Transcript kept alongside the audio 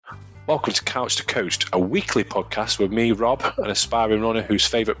Welcome to Couch to Coast, a weekly podcast with me, Rob, an aspiring runner whose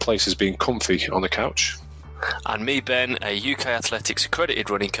favourite place is being comfy on the couch. And me, Ben, a UK Athletics accredited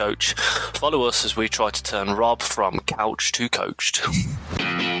running coach. Follow us as we try to turn Rob from couch to coached.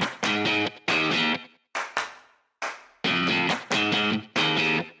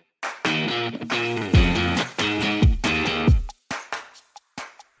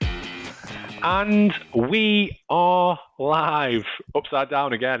 And we are live, upside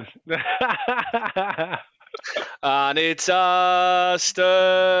down again. And it's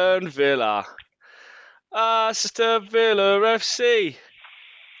Aston Villa. Aston Villa FC.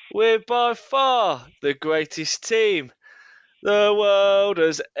 We're by far the greatest team the world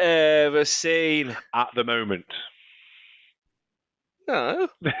has ever seen. At the moment. No.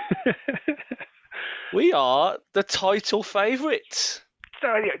 We are the title favourites.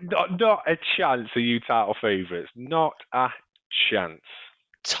 Not a chance are you title favourites. Not a chance.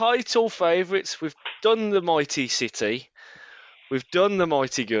 Title favourites. We've done the mighty City. We've done the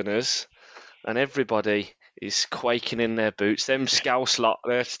mighty Gunners. And everybody is quaking in their boots. Them Scouse lot,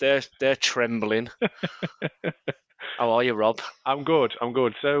 they're trembling. How are you, Rob? I'm good.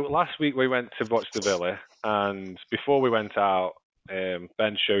 So last week we went to watch the Villa, and before we went out,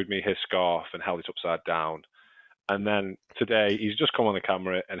 Ben showed me his scarf and held it upside down. And then today he's just come on the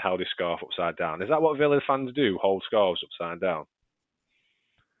camera and held his scarf upside down. Is that what Villa fans do? Hold scarves upside down?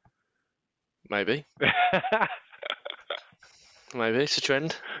 Maybe. Maybe it's a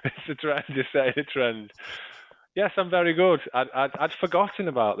trend. It's a trend. You're saying a trend. Yes, I'm very good. I'd forgotten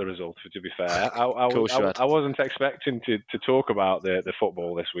about the result. To be fair, I wasn't expecting to talk about the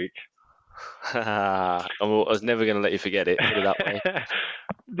football this week. I was never going to let you forget it. Put it that way.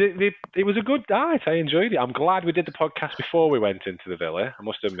 It was a good night. I enjoyed it. I'm glad we did the podcast before we went into the Villa, I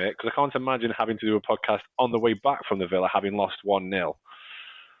must admit, because I can't imagine having to do a podcast on the way back from the Villa, having lost 1-0.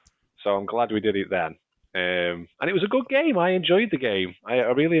 So I'm glad we did it then. And it was a good game. I enjoyed the game. I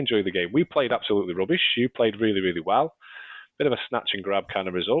really enjoyed the game. We played absolutely rubbish. You played really, really well. Bit of a snatch and grab kind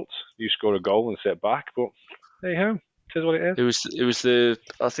of result. You score a goal and sit back, but there you go. It is what it is. It was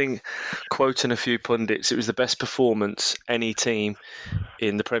I think, quoting a few pundits, it was the best performance any team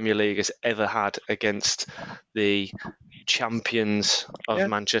in the Premier League has ever had against the champions of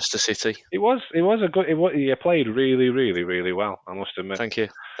Manchester City. It was a good. You played really, really, really well, I must admit. Thank you.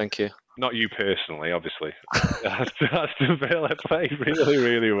 Not you personally, obviously. Aston Villa played really,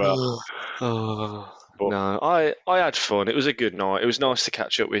 really well. No, I had fun. It was a good night. It was nice to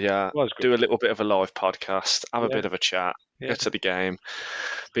catch up with you, do a little bit of a live podcast, have a bit of a chat, get to the game.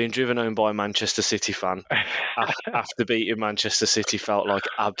 Being driven home by a Manchester City fan after beating Manchester City felt like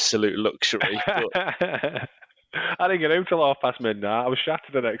absolute luxury. But I didn't get home till midnight. I was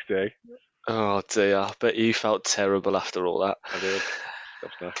shattered the next day. Oh dear, I bet you felt terrible after all that. I did.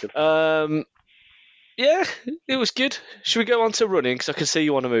 That's yeah, it was good. Should we go on to running? Because I can see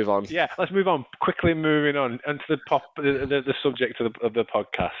you want to move on. Yeah, let's move on. Quickly moving on into the subject of the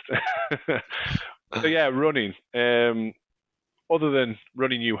podcast. So yeah, running. Other than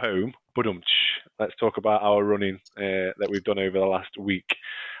running you home, let's talk about our running that we've done over the last week.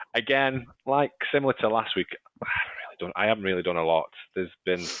 Again, like similar to last week, I haven't really done a lot. It's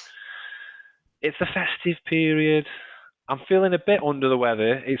the festive period. I'm feeling a bit under the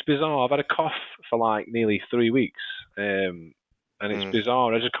weather. It's bizarre. I've had a cough for like nearly 3 weeks. And it's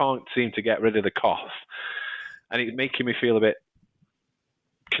bizarre. I just can't seem to get rid of the cough. And it's making me feel a bit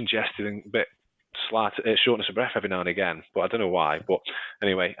congested and a bit slight shortness of breath every now and again. But I don't know why. But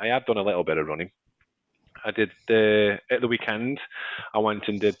anyway, I have done a little bit of running. I did at the weekend, I went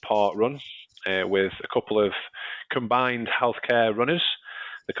and did Park Run with a couple of combined healthcare runners.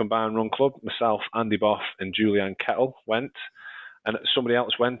 The Combined Run Club, myself, Andy Boff and Julianne Kettle went. And somebody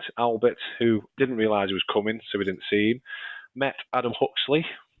else went, Albert, who didn't realise he was coming, so we didn't see him. Met Adam Huxley.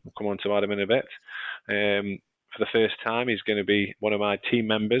 We'll come on to Adam in a bit. For the first time, he's going to be one of my team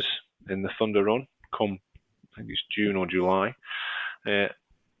members in the Thunder Run come, I think it's June or July.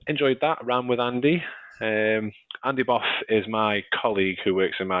 Enjoyed that, ran with Andy. Andy Boff is my colleague who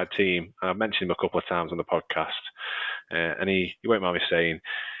works in my team. I've mentioned him a couple of times on the podcast. And he won't mind me saying,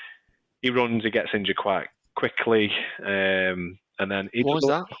 he runs, he gets injured quite quickly. And then what was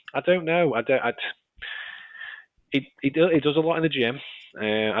that? I don't know. He does a lot in the gym.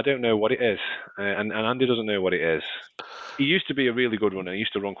 I don't know what it is. And Andy doesn't know what it is. He used to be a really good runner. He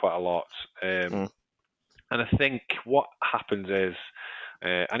used to run quite a lot. And I think what happens is,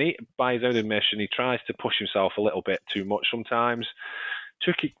 and he, by his own admission, he tries to push himself a little bit too much sometimes.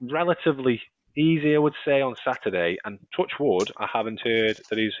 Took it relatively easy, I would say, on Saturday. And touch wood, I haven't heard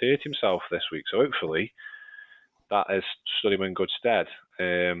that he's hurt himself this week. So hopefully that has stood him in good stead.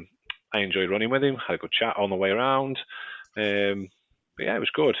 I enjoyed running with him, had a good chat on the way around. But yeah, it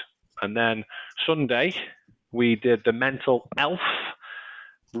was good. And then Sunday, we did the Mental Elf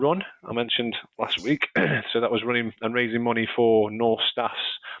run I mentioned last week. So that was running and raising money for North Staff's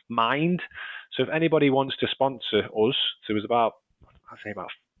Mind. So if anybody wants to sponsor us, there was about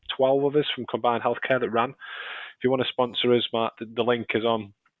 12 of us from Combined Healthcare that ran. If you want to sponsor us, Matt, the link is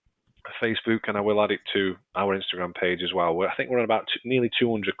on Facebook, and I will add it to our Instagram page as well. I think we're on about nearly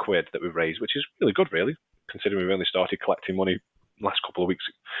 200 quid that we've raised, which is really good, really, considering we've only started collecting money last couple of weeks.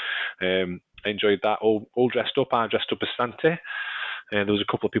 I enjoyed that. All dressed up. I dressed up as Santa. There was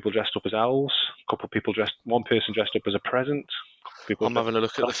a couple of people dressed up as elves. One person dressed up as a present. I'm having a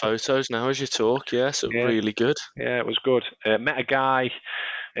look at the photos now as you talk. Yes, really good. Yeah, it was good. Met a guy.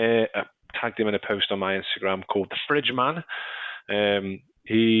 I tagged him in a post on my Instagram called the Fridge Man.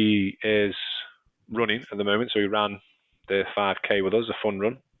 He is running at the moment, so he ran the 5K with us, a fun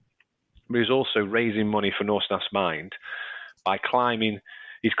run. But he's also raising money for North Staff's Mind by climbing.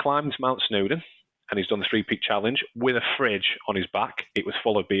 He's climbed Mount Snowdon, and he's done the 3 Peak Challenge with a fridge on his back. It was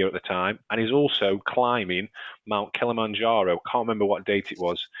full of beer at the time. And he's also climbing Mount Kilimanjaro. Can't remember what date it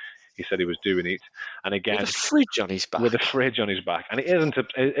was. He said he was doing it, and again with a fridge on his back. With a fridge on his back, and it isn't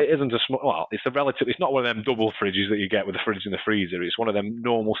a small. Well, it's not one of them double fridges that you get with the fridge in the freezer. It's one of them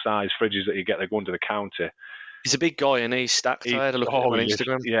normal size fridges that you get that go under the counter. He's a big guy, and he's stacked. I had a look at him on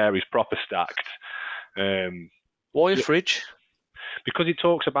Instagram. Yeah, he's proper stacked. Why a fridge? Because he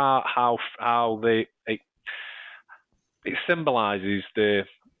talks about how it symbolises the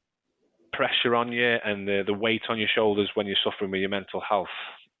pressure on you and the weight on your shoulders when you're suffering with your mental health.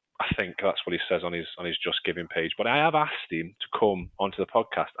 I think that's what he says on his Just Giving page. But I have asked him to come onto the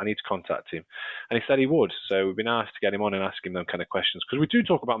podcast. I need to contact him. And he said he would. So it would be nice to get him on and ask him them kind of questions. Because we do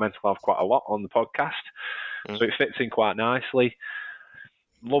talk about mental health quite a lot on the podcast. So it fits in quite nicely.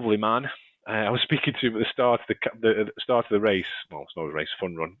 Lovely man. I was speaking to him at the start of the race. Well, it's not a race,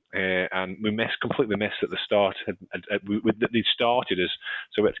 fun run. And we completely missed at the start. They'd started us,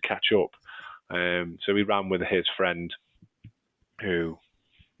 so we had to catch up. So we ran with his friend who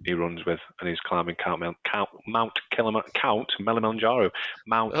he runs with, and he's climbing Mount Kilimanjaro.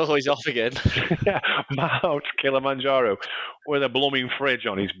 Oh, he's off again. Yeah, Mount Kilimanjaro with a blooming fridge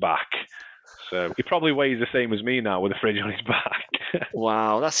on his back. So he probably weighs the same as me now with a fridge on his back.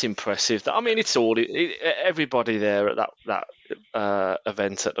 Wow, that's impressive. I mean, it's all everybody there at that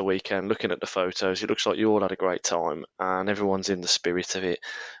event at the weekend. Looking at the photos, it looks like you all had a great time, and everyone's in the spirit of it.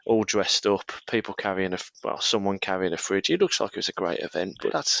 All dressed up, people carrying someone carrying a fridge. It looks like it was a great event.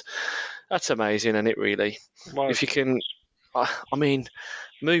 But that's amazing, and it really, if you can, I mean,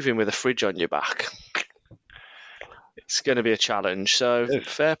 moving with a fridge on your back, it's going to be a challenge. So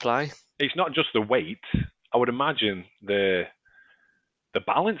fair play. It's not just the weight. I would imagine the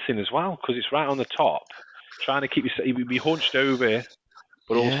balancing as well, because it's right on the top. Trying to keep you be hunched over,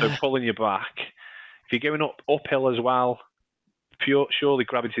 but also pulling you back. If you're going uphill as well, surely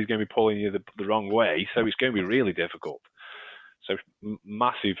gravity is going to be pulling you the wrong way. So it's going to be really difficult. So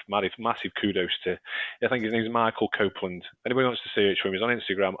massive kudos to. I think his name is Michael Copeland. Anybody wants to search for him? He's on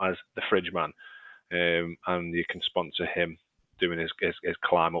Instagram as the Fridge Man, and you can sponsor him doing his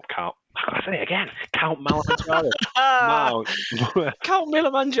climb up I'll say it again. Count Kilimanjaro. Count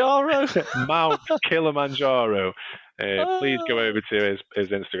Kilimanjaro. Mount Kilimanjaro. Please go over to his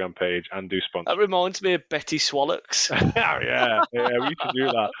Instagram page and do sponsor. That reminds me of Betty Swallocks. yeah, we need to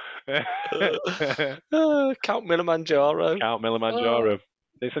do that. Count Kilimanjaro. Count Kilimanjaro.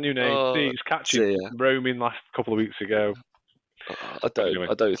 It's a new name. See, it's catchy. Roaming last couple of weeks ago. I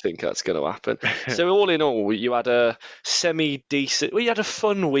don't think that's going to happen. So all in all, you had a semi-decent. Well, you had a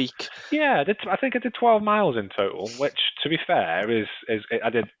fun week. Yeah, I think I did 12 miles in total, which, to be fair, is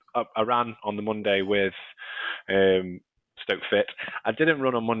I ran on the Monday with Stoke Fit. I didn't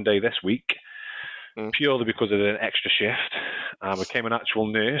run on Monday this week purely because of an extra shift. I became an actual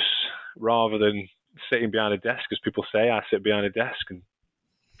nurse rather than sitting behind a desk, as people say. I sit behind a desk and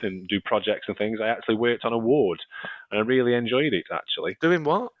do projects and things. I actually worked on a ward, and I really enjoyed it, actually. Doing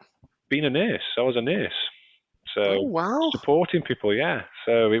what? Being a nurse. I was a nurse. So supporting people, yeah.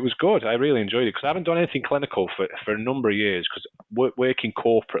 So it was good. I really enjoyed it because I haven't done anything clinical for a number of years, because working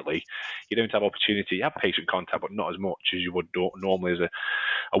corporately, you don't have opportunity. You have patient contact, but not as much as you would normally as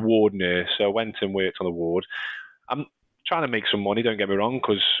a ward nurse. So I went and worked on the ward. I'm trying to make some money, don't get me wrong,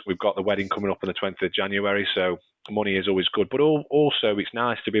 because we've got the wedding coming up on the 20th of January, so money is always good. But also, it's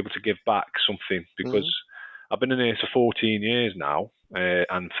nice to be able to give back something, because I've been a nurse for 14 years now,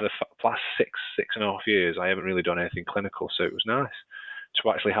 and for the past six and a half years, I haven't really done anything clinical, so it was nice to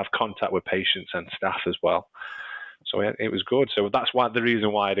actually have contact with patients and staff as well. So it was good. So that's the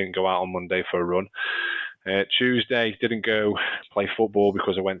reason why I didn't go out on Monday for a run. Tuesday, didn't go play football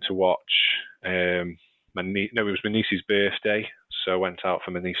because I went to watch it was my niece's birthday. So I went out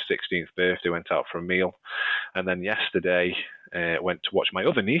for my niece's 16th birthday, went out for a meal. And then yesterday, went to watch my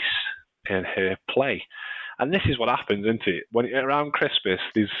other niece and her play. And this is what happens, isn't it? When around Christmas,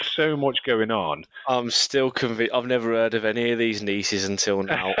 there's so much going on. I'm still convinced. I've never heard of any of these nieces until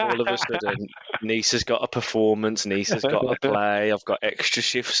now. All of a sudden, niece has got a performance, niece has got a play. I've got extra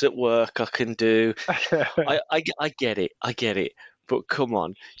shifts at work I can do. I get it. But come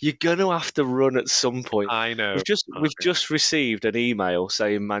on, you're gonna have to run at some point. I know. We've just received an email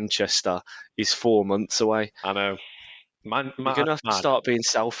saying Manchester is 4 months away. I know. You're gonna have to start being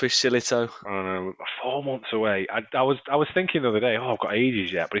selfish, Silito. I don't know. 4 months away. I was thinking the other day, I've got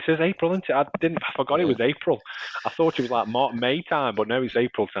ages yet, but it says April, isn't it? I forgot it was April. I thought it was like May time, but no, it's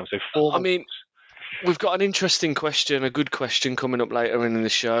April time. So 4 months. I mean, we've got an interesting question, a good question coming up later in the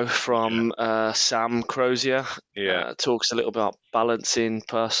show from Sam Crozier. Yeah, talks a little about balancing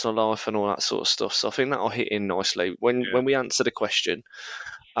personal life and all that sort of stuff. So I think that'll hit in nicely when we answer the question.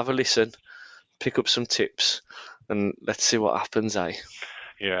 Have a listen, pick up some tips. And let's see what happens, eh?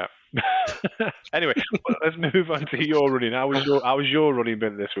 Yeah. Anyway, let's move on to your running. How was your running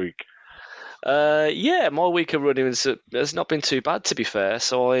been this week? My week of running has not been too bad, to be fair.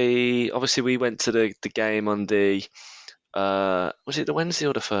 So we went to the game on the was it the Wednesday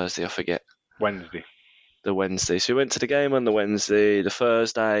or the Thursday? I forget. Wednesday. The Wednesday. So we went to the game on the Wednesday. The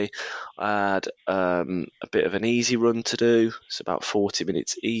Thursday, I had a bit of an easy run to do. It's about 40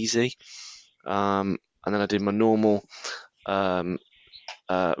 minutes easy. And then I did my normal, going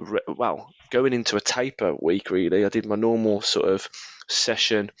into a taper week, really. I did my normal sort of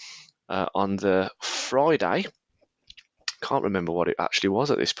session on the Friday. Can't remember what it actually was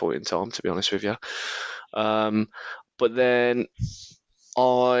at this point in time, to be honest with you. But then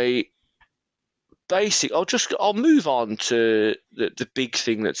I'll move on to the big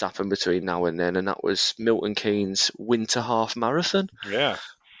thing that's happened between now and then, and that was Milton Keynes Winter Half Marathon. Yeah.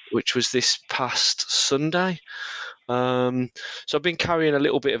 Which was this past Sunday. So I've been carrying a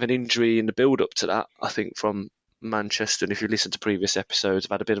little bit of an injury in the build-up to that, I think, from Manchester. And if you listen to previous episodes,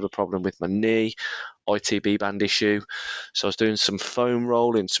 I've had a bit of a problem with my knee, ITB band issue. So I was doing some foam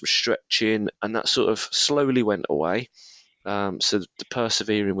rolling, some stretching, and that sort of slowly went away. So the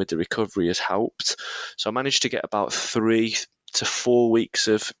persevering with the recovery has helped. So I managed to get about 3 to 4 weeks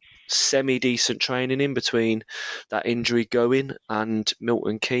of semi-decent training in between that injury going and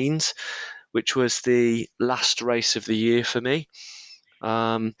Milton Keynes, which was the last race of the year for me.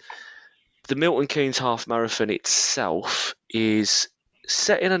 The Milton Keynes Half Marathon itself is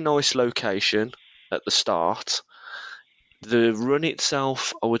set in a nice location at the start. The run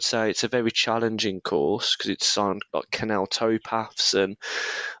itself, I would say it's a very challenging course because it's on like canal towpaths and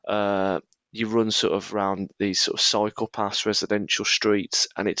you run sort of around these sort of cycle paths, residential streets,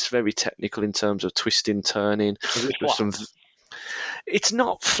 and it's very technical in terms of twisting, turning. It's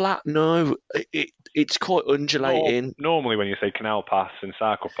not flat, no. It's quite undulating. Normally when you say canal paths and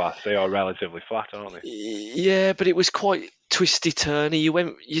cycle paths, they are relatively flat, aren't they? Yeah, but it was quite twisty, turny.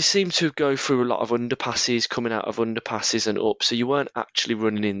 You seem to go through a lot of underpasses, coming out of underpasses and up. So you weren't actually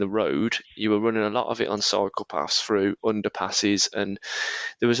running in the road. You were running a lot of it on cycle paths through underpasses, and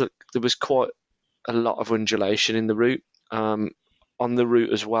there was quite a lot of undulation in the route. On the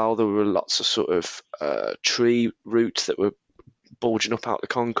route as well, there were lots of sort of tree roots that were bulging up out the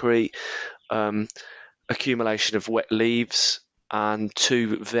concrete, accumulation of wet leaves, and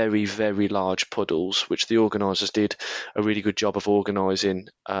 2 very, very large puddles, which the organisers did a really good job of organising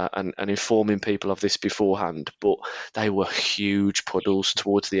and informing people of this beforehand. But they were huge puddles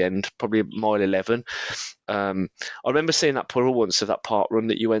towards the end, probably mile 11. I remember seeing that puddle once of that park run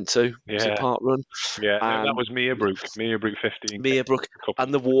that you went to. Yeah. Was it park run? Yeah, that was Merebrook 15. Merebrook,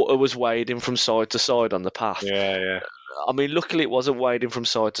 and the water was wading from side to side on the path. Yeah. I mean, luckily it wasn't wading from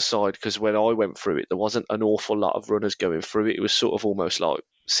side to side because when I went through it, there wasn't an awful lot of runners going through it. It was sort of almost like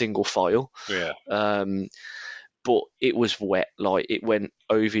single file. Yeah. But it was wet, like it went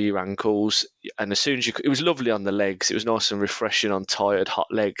over your ankles, and as soon as it was lovely on the legs. It was nice and refreshing on tired, hot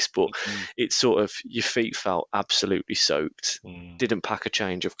legs, but it sort of your feet felt absolutely soaked. Didn't pack a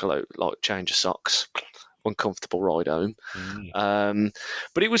change of clothes, like change of socks. Uncomfortable ride home.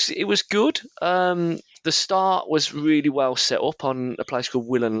 But it was good. The start was really well set up on a place called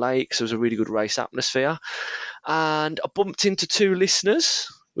Willen Lake, so it was a really good race atmosphere. And I bumped into 2 listeners,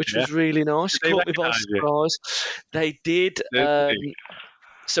 which was really nice. Caught me by surprise. They did.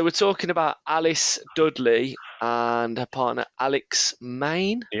 So we're talking about Alice Dudley and her partner Alex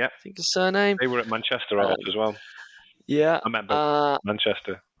Main. Yeah, I think the surname. They were at Manchester as well. Yeah. I remember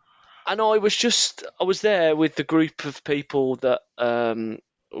Manchester. And I was there with the group of people that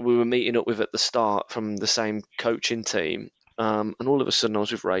we were meeting up with at the start from the same coaching team. And all of a sudden I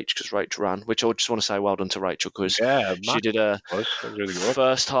was with Rach because Rach ran, which I just want to say well done to Rachel because she did a really good.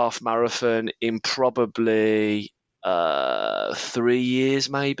 first half marathon in probably 3 years,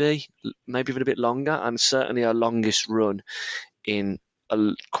 maybe even a bit longer, and certainly her longest run in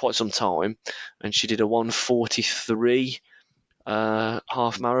quite some time. And she did a 1:43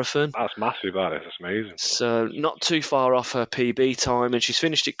 half marathon. That's massive, that is. That's amazing. So not too far off her PB time, and she's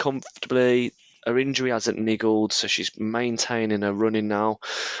finished it comfortably. Her injury hasn't niggled, so she's maintaining her running now.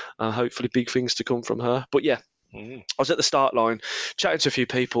 Hopefully big things to come from her. But yeah, I was at the start line chatting to a few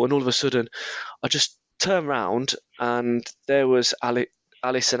people, and all of a sudden I just turned round and there was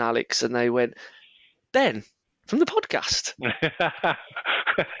Alice and Alex, and they went, Ben, from the podcast.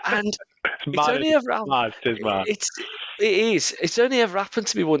 And it's only ever It's only ever happened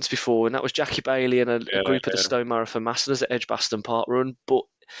to me once before, and that was Jackie Bailey and a group of the Stone Marathon Masters at Edgbaston Park Run. But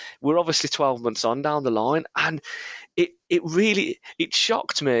we're obviously 12 months on down the line, and it really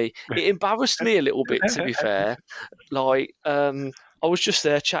shocked me. It embarrassed me a little bit, to be fair. Like, I was just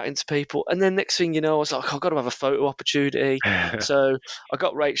there chatting to people, and then next thing you know, I was like, I've got to have a photo opportunity. So I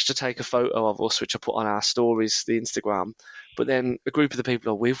got Rach to take a photo of us, which I put on our stories, the Instagram. But then a group of the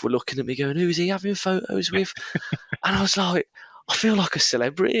people I'm with were looking at me going, who's he having photos with? And I was like, I feel like a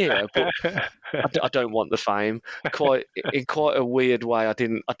celebrity here, but I don't want the fame. In quite a weird way. I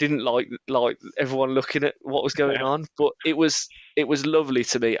didn't like everyone looking at what was going on, but it was lovely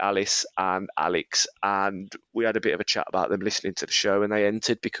to meet Alice and Alex, and we had a bit of a chat about them listening to the show, and they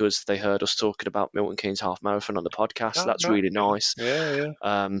entered because they heard us talking about Milton Keynes Half Marathon on the podcast. So that's really nice. Yeah.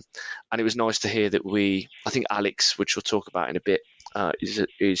 And it was nice to hear that I think Alex, which we'll talk about in a bit,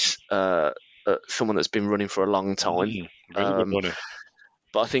 is someone that's been running for a long time. But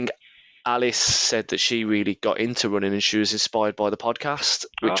I think Alice said that she really got into running and she was inspired by the podcast,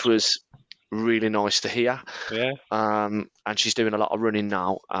 which was really nice to hear. Yeah. And she's doing a lot of running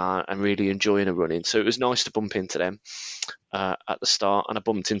now and really enjoying her running. So it was nice to bump into them at the start, and I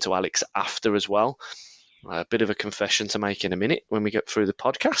bumped into Alex after as well. A bit of a confession to make in a minute when we get through the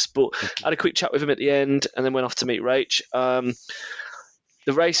podcast, but I had a quick chat with him at the end and then went off to meet Rach.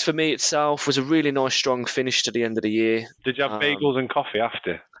 The race for me itself was a really nice, strong finish to the end of the year. Did you have bagels and coffee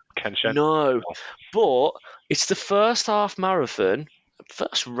after? No, but it's the first half marathon,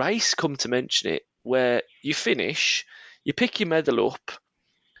 first race, come to mention it, where you finish, you pick your medal up,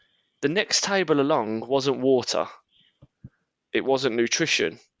 the next table along wasn't water, it wasn't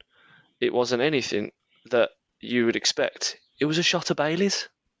nutrition, it wasn't anything that you would expect. It was a shot of Baileys.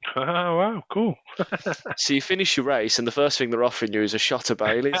 Oh, wow, cool. So you finish your race, and the first thing they're offering you is a shot of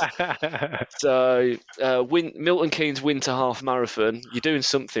Baileys. So Milton Keynes Winter Half Marathon, you're doing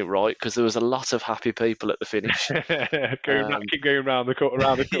something right, because there was a lot of happy people at the finish. Keep going around the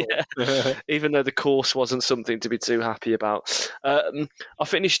course. Yeah. Even though the course wasn't something to be too happy about. I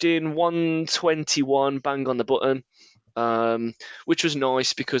finished in 1:21, bang on the button. Which was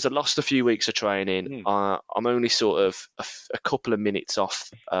nice because I lost a few weeks of training. I'm only sort of a couple of minutes off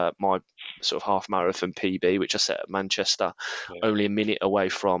my sort of half marathon PB, which I set at Manchester, only a minute away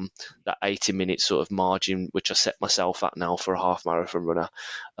from that 80-minute sort of margin, which I set myself at now for a half marathon runner.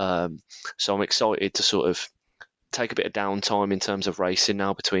 So I'm excited to sort of take a bit of downtime in terms of racing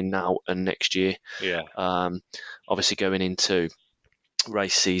now between now and next year. Yeah. Obviously going into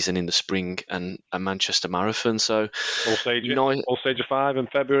race season in the spring and a Manchester Marathon. So All Stage of 5 in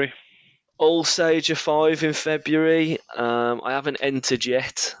February. All Stage of 5 in February. I haven't entered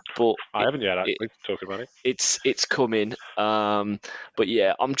yet, but I haven't yet actually. Talking about it, it's coming. But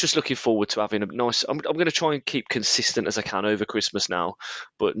yeah, I'm just looking forward to having a nice. I'm going to try and keep consistent as I can over Christmas now,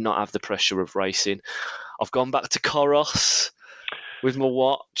 but not have the pressure of racing. I've gone back to Coros with my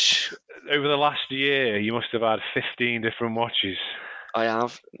watch. Over the last year, you must have had 15 different watches. I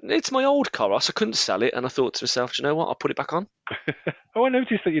have. It's my old Coros. I couldn't sell it, and I thought to myself, do you know what? I'll put it back on. I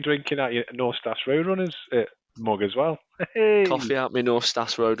noticed that you're drinking out your North Stas Roadrunners mug as well. Hey. Coffee out my North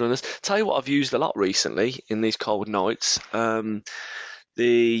Stas Roadrunners. Tell you what I've used a lot recently in these cold nights.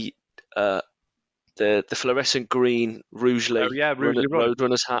 The fluorescent green Rougelet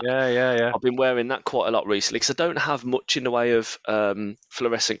Roadrunners hat. Yeah. I've been wearing that quite a lot recently because I don't have much in the way of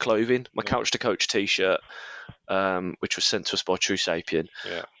fluorescent clothing. My Couch to Coach t-shirt, which was sent to us by True Sapien.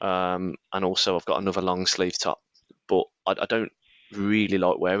 And also I've got another long sleeve top, but I don't really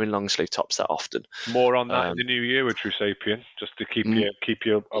like wearing long sleeve tops that often. More on that in the new year with True Sapien, just to keep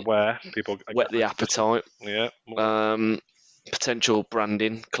you aware. People whet the appetite. Yeah. potential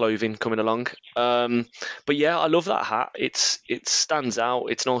branding, clothing coming along. But yeah, I love that hat. It stands out.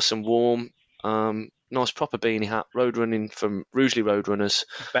 It's nice and warm. Nice proper beanie hat. Road running from Rugeley Roadrunners.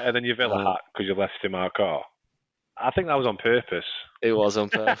 Better than your Villa hat because you left it in my car. I think that was on purpose. It was on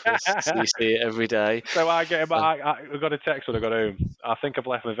purpose. So you see it every day. So I get him. I got a text when I got home. I think I've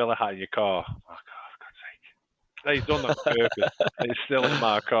left my Villa hat in your car. Oh God, for God's sake! He's done that on purpose. It's still in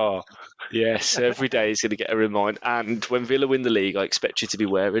my car. Yes, every day he's going to get a reminder. And when Villa win the league, I expect you to be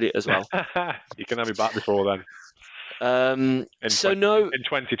wearing it as well. You can have me back before then. In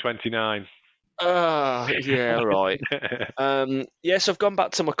 2029. Yeah, right. Yes, I've gone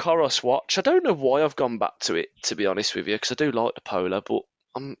back to my Coros watch. I don't know why I've gone back to it, to be honest with you, because I do like the Polar, but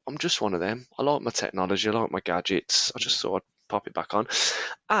I'm just one of them. I like my technology, I like my gadgets. I just thought I'd pop it back on.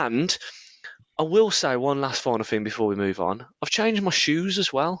 And I will say one last final thing before we move on. I've changed my shoes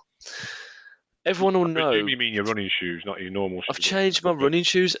as well. Everyone will know. You mean your running shoes, not your normal shoes? I've changed my running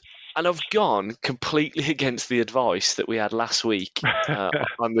shoes. And I've gone completely against the advice that we had last week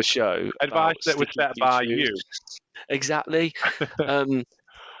on the show. Advice that was set by you. Exactly. I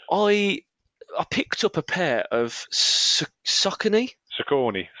picked up a pair of Saucony.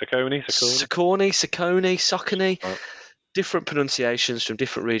 Different pronunciations from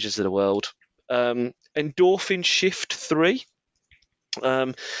different regions of the world. Endorphin Shift 3.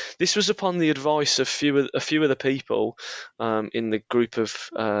 This was upon the advice of a few of the people in the group of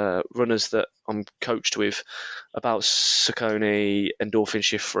runners that I'm coached with about Saucony Endorphin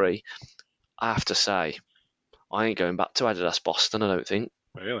Shift 3. I have to say, I ain't going back to Adidas Boston, I don't think.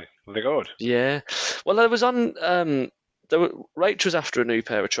 Really? Are they good? Yeah. Well, I was on... Rach was after a new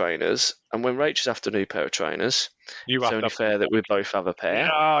pair of trainers, and when Rach was after a new pair of trainers, it's only fair that we both have a pair.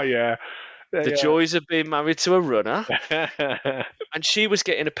 Oh, yeah. The joys of being married to a runner. And she was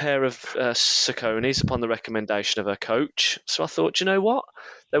getting a pair of Sauconys upon the recommendation of her coach. So I thought, you know what?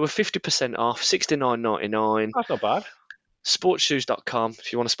 They were 50% off, $69.99. That's not bad. Sportshoes.com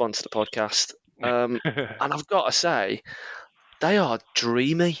if you want to sponsor the podcast. And I've got to say, they are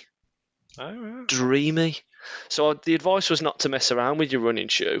dreamy. Oh, dreamy. So the advice was not to mess around with your running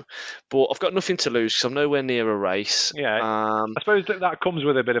shoe, but I've got nothing to lose because I'm nowhere near a race. Yeah, I suppose that comes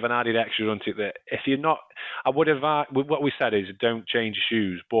with a bit of an added extra, doesn't it? That if you're not, I would advise, what we said is don't change your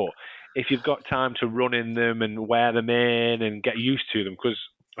shoes, but if you've got time to run in them and wear them in and get used to them, because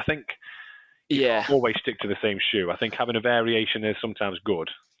I think you can't always stick to the same shoe. I think having a variation is sometimes good.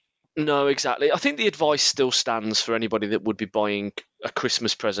 No, exactly. I think the advice still stands for anybody that would be buying a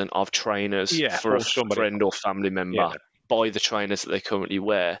Christmas present of trainers for a friend or family member. Buy the trainers that they currently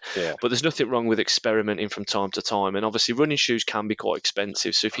wear. Yeah. But there's nothing wrong with experimenting from time to time. And obviously running shoes can be quite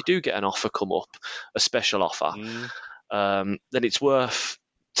expensive. So if you do get an offer come up, a special offer, then it's worth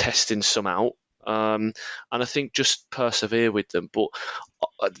testing some out. And I think just persevere with them. But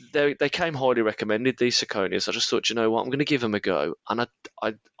they came highly recommended, these Sauconys. I just thought, you know what, I'm going to give them a go. And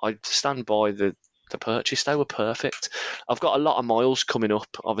I stand by the purchase. They were perfect. I've got a lot of miles coming up,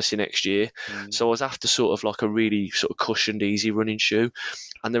 obviously, next year. So I was after sort of like a really sort of cushioned, easy running shoe.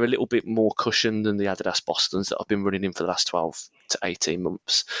 And they're a little bit more cushioned than the Adidas Bostons that I've been running in for the last 12 to 18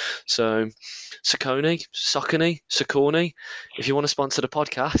 months. So Saucony, if you want to sponsor the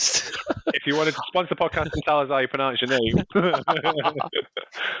podcast. If you want to sponsor the podcast and tell us how you pronounce your name,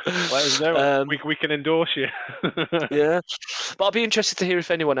 let us know. We can endorse you. Yeah. But I'd be interested to hear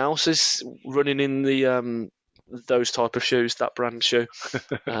if anyone else is running in the those type of shoes, that brand shoe.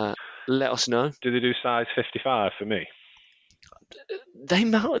 Let us know. Do they do size 55 for me? They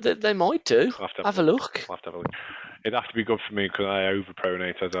might do. Have a look. I'll have to have a look. It'd have to be good for me because I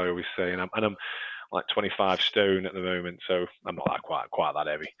overpronate, as I always say, and I'm like 25 stone at the moment, so I'm not that quite that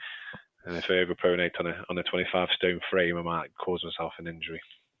heavy. And if I overpronate on a 25 stone frame, I might cause myself an injury.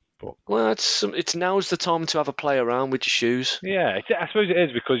 But well, it's now's the time to have a play around with your shoes. Yeah, I suppose it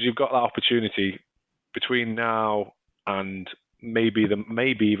is because you've got that opportunity between now and maybe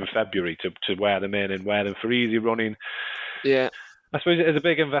even February to wear them in and wear them for easy running. Yeah. I suppose it is a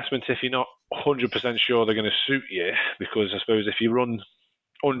big investment if you're not 100% sure they're going to suit you, because I suppose if you run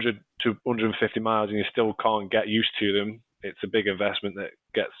 100 to 150 miles and you still can't get used to them, it's a big investment that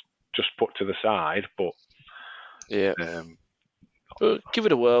gets just put to the side. But yeah, give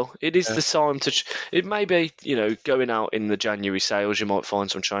it a whirl. It is the time to. It may be, going out in the January sales, you might find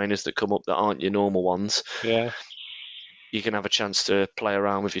some trainers that come up that aren't your normal ones. Yeah. You can have a chance to play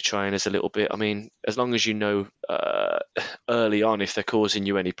around with your trainers a little bit. I mean, as long as you know early on if they're causing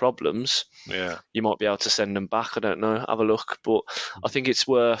you any problems, you might be able to send them back. I don't know. Have a look. But I think it's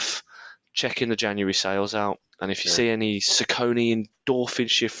worth checking the January sales out. And if you see any Saucony Endorphin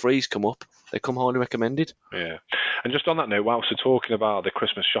Shift 3s come up, they come highly recommended. Yeah. And just on that note, whilst we're talking about the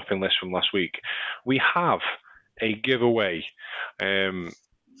Christmas shopping list from last week, we have a giveaway.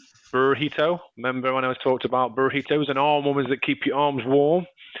 Burrito. Remember when I was talked about burritos and arm warmers that keep your arms warm?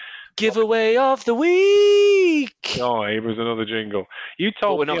 Giveaway of the week. Oh, it was another jingle. You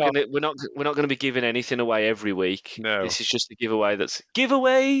told me we're not going to be giving anything away every week. No, this is just a giveaway. That's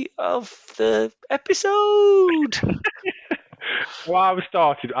giveaway of the episode. Well, I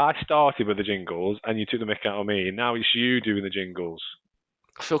started with the jingles, and you took the mick out of me. Now it's you doing the jingles.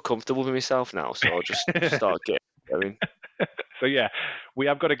 I feel comfortable with myself now, so I'll just start getting going. So yeah, we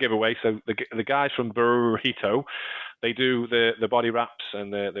have got a giveaway. So the guys from Burrito, they do the body wraps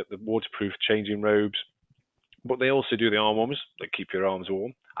and the waterproof changing robes, but they also do the arm warmers that keep your arms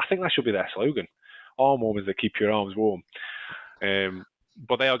warm. I think that should be their slogan: arm warmers that keep your arms warm.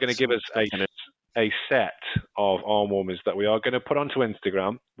 But they are going to give us a set of arm warmers that we are going to put onto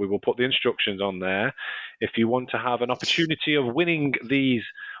Instagram. We will put the instructions on there. If you want to have an opportunity of winning these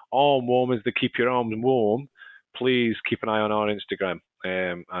arm warmers that keep your arms warm, please keep an eye on our Instagram,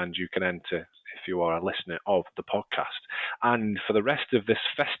 and you can enter if you are a listener of the podcast. And for the rest of this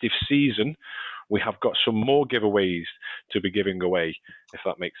festive season, we have got some more giveaways to be giving away, if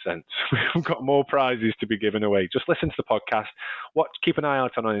that makes sense. We've got more prizes to be given away. Just listen to the podcast. Keep an eye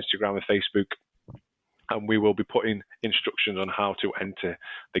out on our Instagram and Facebook, and we will be putting instructions on how to enter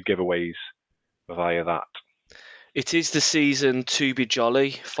the giveaways via that. It is the season to be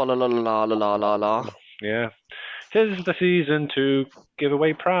jolly. Fa la la la la la la la. Yeah. 'Tis the season to give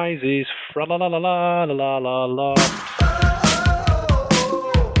away prizes. Fra la la la la la la la.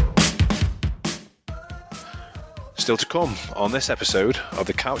 Still to come on this episode of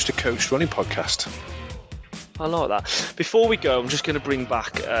the Couch to Coach Running Podcast. I like that. Before we go, I'm just going to bring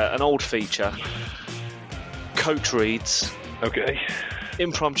back an old feature. Coach Reads. Okay.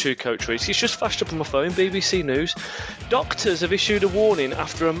 Impromptu coach reads. It's just flashed up on my phone. BBC News. Doctors have issued a warning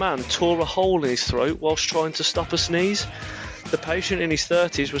after a man tore a hole in his throat whilst trying to stop a sneeze. The patient in his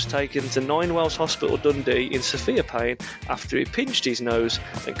 30s was taken to Nine Wells Hospital Dundee in severe pain after he pinched his nose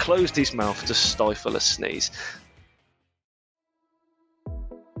and closed his mouth to stifle a sneeze.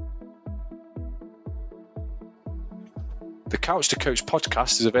 The Couch to Coach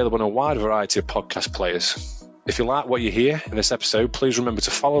podcast is available on a wide variety of podcast players. If you like what you hear in this episode, please remember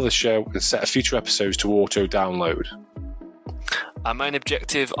to follow the show and set future episodes to auto-download. Our main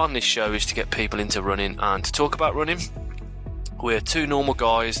objective on this show is to get people into running and to talk about running. We're two normal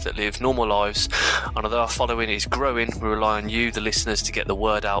guys that live normal lives, and although our following is growing, we rely on you, the listeners, to get the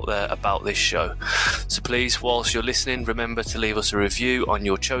word out there about this show. So please, whilst you're listening, remember to leave us a review on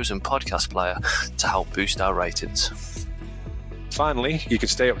your chosen podcast player to help boost our ratings. Finally, you can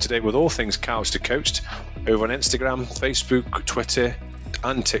stay up to date with all things Couch to Coached over on Instagram, Facebook, Twitter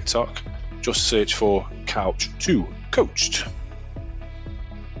and TikTok. Just search for Couch to Coached.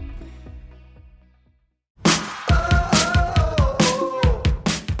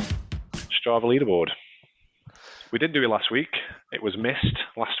 Strava leaderboard. We didn't do it last week. It was missed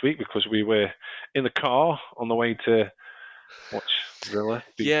last week because we were in the car on the way to watch Villa.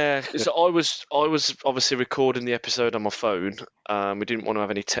 Yeah, so I was obviously recording the episode on my phone. We didn't want to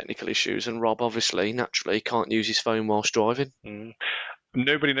have any technical issues, and Rob obviously, naturally, can't use his phone whilst driving.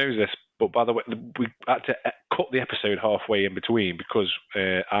 Nobody knows this, but by the way, we had to cut the episode halfway in between because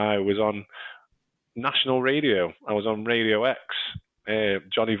I was on national radio. I was on Radio X,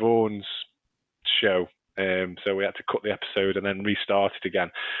 Johnny Vaughan's show. So we had to cut the episode and then restart it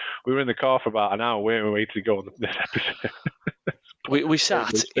again. We were in the car for about an hour waiting to go on this episode. We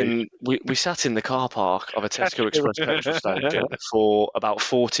sat in the car park of a Tesco Express petrol station for about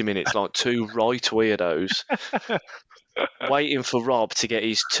 40 minutes, like two right weirdos, waiting for Rob to get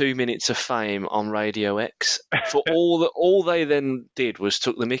his 2 minutes of fame on Radio X. For all they then did was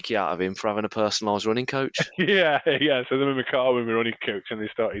took the mickey out of him for having a personalised running coach. Yeah. So they're in the car with my running coach, and they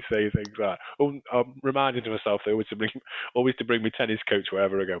started saying things like, I'm reminding myself they always to bring me tennis coach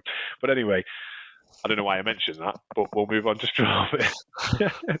wherever I go. But anyway, I don't know why I mentioned that, but we'll move on to Strava.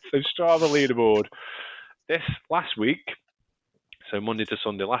 So Strava leaderboard. This last week, so Monday to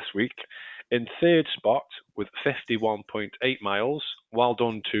Sunday last week, in third spot with 51.8 miles, well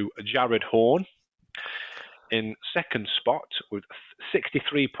done to Jared Horn. In second spot with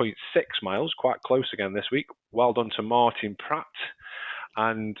 63.6 miles, quite close again this week, well done to Martin Pratt.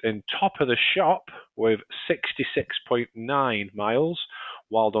 And in top of the shop with 66.9 miles,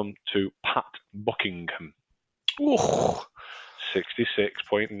 well done to Pat Buckingham. Ooh.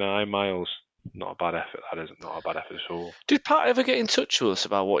 66.9 miles. Not a bad effort, that isn't. Not a bad effort at all. Did Pat ever get in touch with us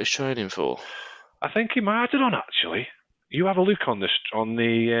about what he's training for? I think he might have done, actually. You have a look on the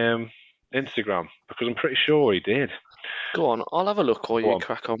Instagram? Because I'm pretty sure he did. Go on, I'll have a look while you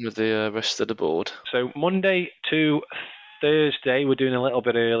crack on with the rest of the board. So Monday to Thursday, we're doing a little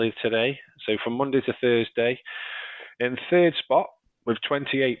bit early today. So from Monday to Thursday, in third spot with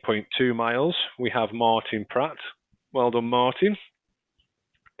 28.2 miles, we have Martin Pratt. Well done, Martin.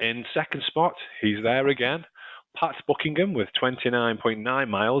 In second spot, he's there again, Pat Buckingham with 29.9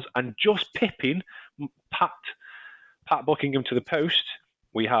 miles, and just pipping Pat Buckingham to the post,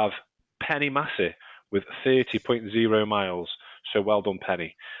 we have Penny Massey with 30.0 miles. So well done,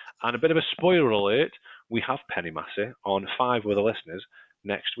 Penny. And a bit of a spoiler alert, we have Penny Massey on 5 with the listeners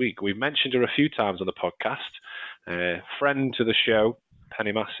next week. We've mentioned her a few times on the podcast. Friend to the show,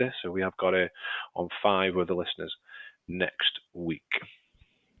 Penny Massey. So we have got her on 5 with the listeners next week.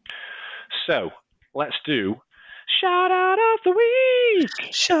 So let's do Shout Out of the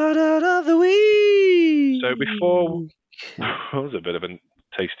Week. Shout Out of the Week. So before, that was a bit of a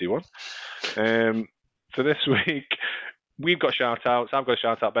tasty one. So this week, we've got shout-outs. I've got a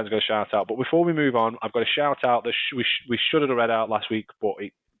shout-out. Ben's got a shout-out. But before we move on, I've got a shout-out that we should have read out last week, but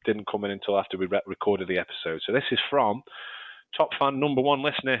it didn't come in until after we recorded the episode. So this is from top fan number 1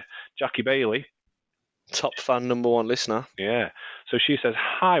 listener, Jackie Bailey. Top fan number 1 listener. Yeah. So she says,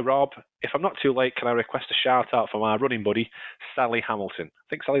 "Hi, Rob. If I'm not too late, can I request a shout-out from our running buddy, Sally Hamilton?" I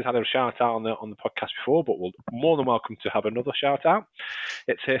think Sally's had a shout-out on the podcast before, but we're more than welcome to have another shout-out.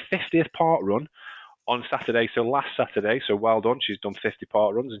 It's her 50th part run on Saturday, so last Saturday, so well done. She's done 50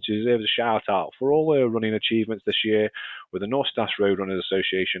 part runs, and she deserves a shout out for all her running achievements this year with the North Staff Road Runners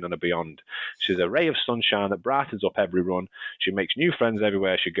Association and beyond. She's a ray of sunshine that brightens up every run. She makes new friends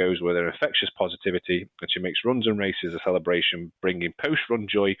everywhere she goes with her infectious positivity, and she makes runs and races a celebration, bringing post-run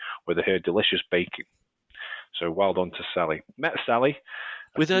joy with her delicious baking. So well done to Sally. Met Sally.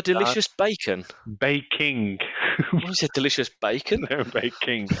 With her delicious bacon? Baking. What is it, delicious bacon? No,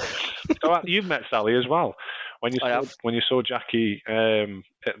 baking. So you've met Sally as well. When you saw Jackie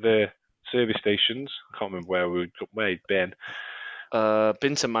at the service stations, I can't remember where he'd been.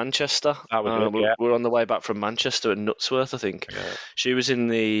 Been to Manchester. That was yeah. We're on the way back from Manchester at Knutsworth, I think. Yeah. She was in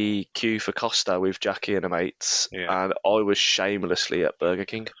the queue for Costa with Jackie and her mates, and I was shamelessly at Burger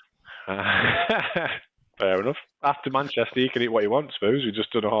King. Fair enough. After Manchester, you can eat what you want, I suppose. We've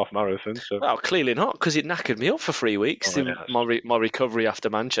just done a half marathon. So. Well, clearly not, because it knackered me up for 3 weeks, my recovery after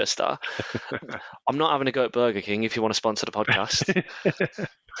Manchester. I'm not having a go at Burger King if you want to sponsor the podcast.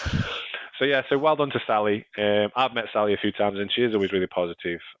 So well done to Sally. I've met Sally a few times, and she is always really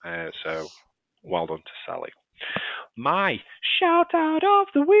positive. So well done to Sally. My shout-out of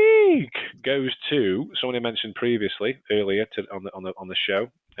the week goes to someone I mentioned previously, earlier on the show,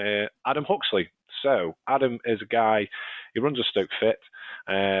 Adam Huxley. So Adam is a guy, he runs a Stoke Fit,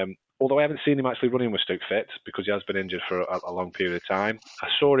 although I haven't seen him actually running with Stoke Fit because he has been injured for a long period of time. I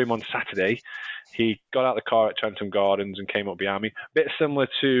saw him on Saturday. He got out of the car at Trentham Gardens and came up behind me. A bit similar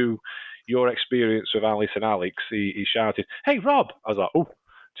to your experience with Alice and Alex. He shouted, "Hey, Rob!" I was like, "Oh."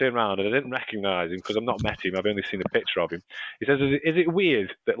 Turned around and I didn't recognise him because I've not met him. I've only seen a picture of him. He says, "Is it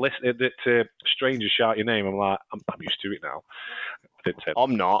weird that strangers shout your name?" I'm like, I'm used to it now. I didn't say that.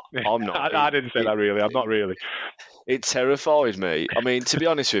 I'm not. I didn't say that really. I'm not really. It terrified me. I mean, to be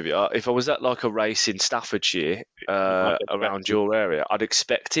honest with you, if I was at like a race in Staffordshire around your area, I'd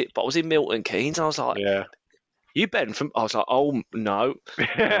expect it. But I was in Milton Keynes and I was like, "Yeah. You Ben from?" I was like, "Oh no,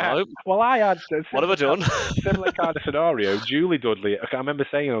 no." Well, I had what have I done? Similar kind of scenario. Julie Dudley, I remember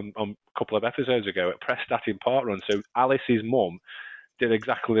saying on a couple of episodes ago at Prestatin Park Run. So Alice's mum did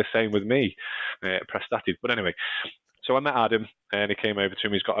exactly the same with me at Prestatin. But anyway, so I met Adam and he came over to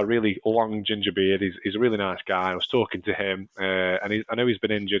me. He's got a really long ginger beard. He's a really nice guy. I was talking to him, and I know he's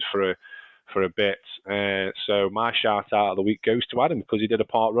been injured for a bit. So my shout out of the week goes to Adam because he did a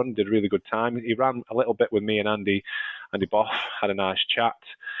part run, did a really good time. He ran a little bit with me and Andy Boff, had a nice chat.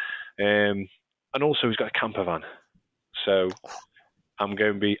 And also he's got a camper van. So I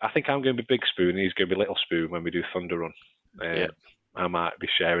think I'm going to be Big Spoon and he's going to be Little Spoon when we do Thunder Run. I might be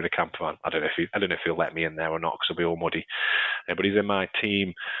sharing a camper van. I don't know if he'll let me in there or not because I'll be all muddy. But he's in my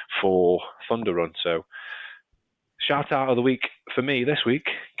team for Thunder Run. So shout out of the week for me this week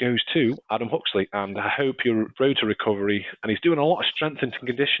goes to Adam Huxley, and I hope your road to recovery. And he's doing a lot of strength and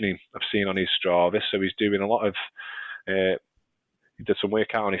conditioning I've seen on his Strava. So he's doing a lot of. He did some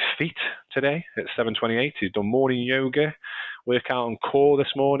workout on his feet today at 7:28. He's done morning yoga, workout on core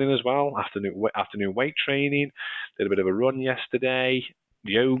this morning as well. Afternoon weight training. Did a bit of a run yesterday.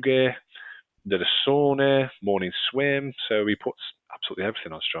 Yoga. Did a sauna. Morning swim. So he puts absolutely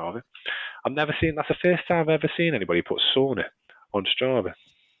everything on Strava. That's the first time I've ever seen anybody put sauna on Strava.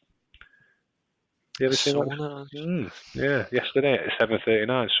 You ever seen that? Yeah, yesterday at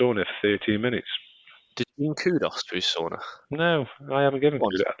 7:39, sauna for 13 minutes. Did you give kudos to his sauna? No, I haven't given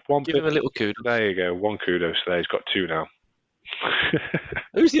kudos. Give him a little kudos. There you go, one kudos there. He's got two now.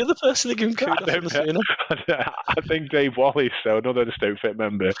 Who's the other person that gave him kudos on the sauna? I think Dave Wallace, so another Stoke Fit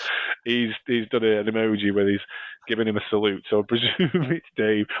member. He's done an emoji where he's giving him a salute, so I presume it's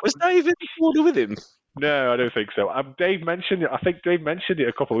Dave. Was Dave in the sauna with him? No, I don't think so. Dave mentioned it. I think Dave mentioned it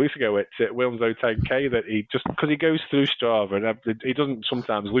a couple of weeks ago at Wilmslow 10K that he just because he goes through Strava and he doesn't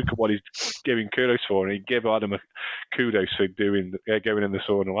sometimes look at what he's giving kudos for, and he gave Adam a kudos for going in the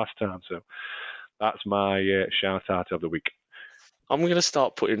sauna last time. So that's my shout out of the week. I'm going to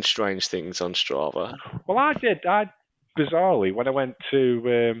start putting strange things on Strava. Well, I did. Bizarrely, when I went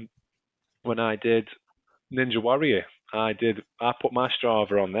to when I did Ninja Warrior. I put my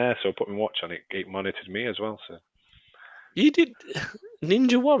Strava on there, so I put my watch on it. It monitored me as well. So you did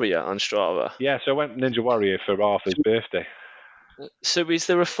Ninja Warrior on Strava? Yeah, so I went Ninja Warrior for Arthur's birthday. So is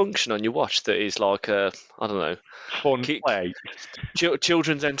there a function on your watch that is like a, I don't know, fun play,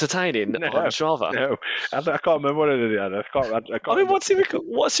 children's entertaining on Strava? No, I can't remember what it is. I mean, what's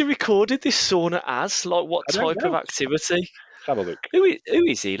he recorded this sauna as? Like what type of activity? Let's have a look. Who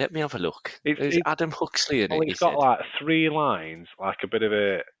is he? Let me have a look. It's Adam Huxley in it. He's got like 3 lines, like a bit of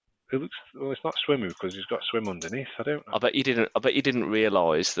a. It's not swimming because he's got swim underneath. I don't know. I bet you didn't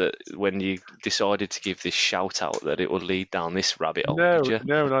realise that when you decided to give this shout out that it would lead down this rabbit hole. No, did you?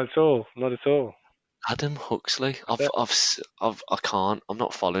 No, not at all. Not at all. Adam Huxley. I can't. I'm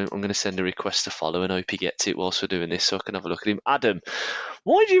not following. I'm going to send a request to follow and hope he gets it whilst we're doing this, so I can have a look at him. Adam,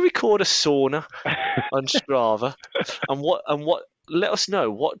 why do you record a sauna on Strava? And what? Let us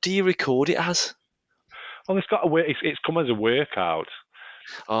know. What do you record it as? Well, it's come as a workout.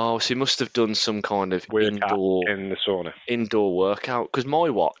 Oh, so you must have done some kind of indoor workout. Because my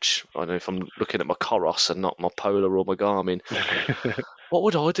watch, I don't know if I'm looking at my Coros and not my Polar or my Garmin. What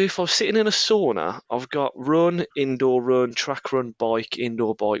would I do if I was sitting in a sauna? I've got run, indoor run, track run, bike,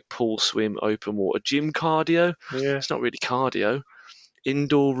 indoor bike, pool swim, open water, gym cardio. Yeah. It's not really cardio.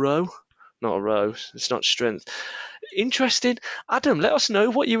 Indoor row. Not a row. It's not strength. Interesting. Adam, let us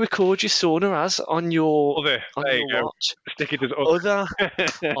know what you record your sauna as on your other. There you go. Watch. Stick it as other.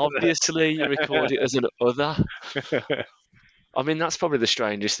 Obviously, you record it as an other. I mean, that's probably the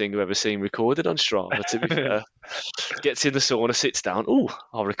strangest thing I've ever seen recorded on Strava, to be fair. Gets in the sauna, sits down. Ooh,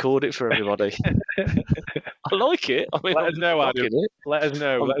 I'll record it for everybody. I like it. I mean, let us know, Adam. Let us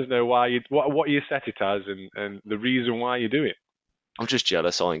know why what you set it as and the reason why you do it. I'm just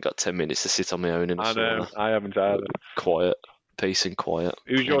jealous I ain't got 10 minutes to sit on my own in a sauna. I know, I haven't either. Quiet. Peace and quiet.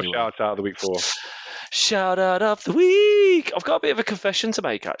 Who's your shout out of the week for? Shout out of the week! I've got a bit of a confession to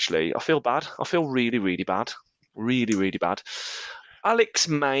make, actually. I feel bad. I feel really, really bad. Really, really bad. Alex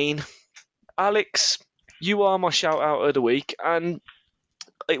Main. Alex, you are my shout out of the week, and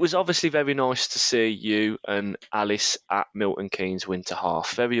it was obviously very nice to see you and Alice at Milton Keynes Winter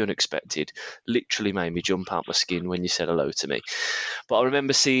Half. Very unexpected. Literally made me jump out my skin when you said hello to me. But I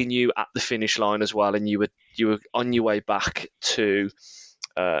remember seeing you at the finish line as well, and you were on your way back to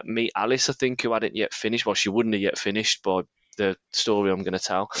meet Alice, I think, who hadn't yet finished. Well, she wouldn't have yet finished by the story I'm going to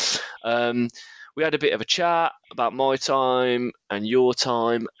tell. We had a bit of a chat about my time and your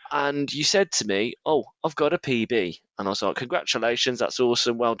time, and you said to me, "Oh, I've got a PB." And I was like, "Congratulations, that's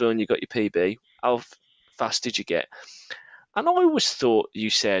awesome, well done, you got your PB. How fast did you get?" And I always thought you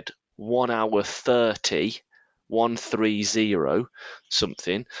said 1 hour 30, 1:30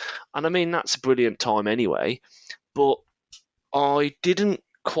 something. And I mean, that's a brilliant time anyway, but I didn't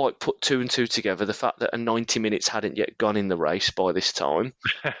quite put 2 and 2 together, the fact that a 90 minutes hadn't yet gone in the race by this time.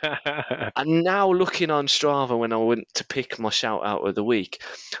 And now looking on Strava when I went to pick my shout out of the week,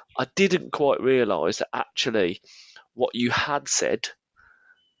 I didn't quite realise that actually what you had said,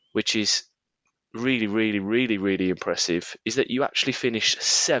 which is really, really, really, really impressive, is that you actually finished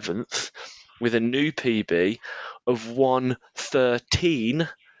 7th with a new PB of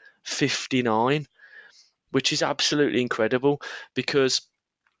 1:13:59, which is absolutely incredible, because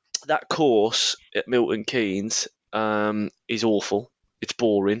that course at Milton Keynes is awful. It's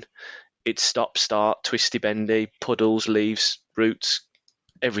boring. It's stop-start, twisty-bendy, puddles, leaves, roots,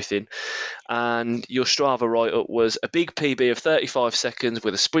 everything. And your Strava write-up was a big PB of 35 seconds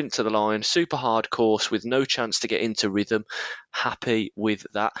with a sprint to the line, super hard course with no chance to get into rhythm. Happy with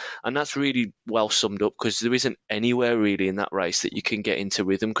that. And that's really well summed up, because there isn't anywhere really in that race that you can get into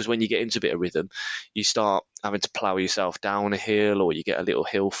rhythm, because when you get into a bit of rhythm, you start having to plough yourself down a hill, or you get a little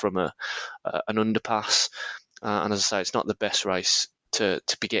hill from an underpass. And as I say, it's not the best race to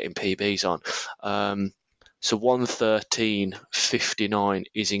be getting PBs on. So 1:13:59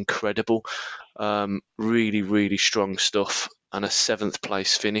 is incredible. Really, really strong stuff, and a 7th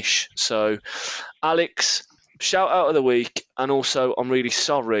place finish. So, Alex, shout out of the week, and also I'm really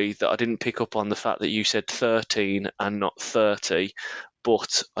sorry that I didn't pick up on the fact that you said 13 and not 30,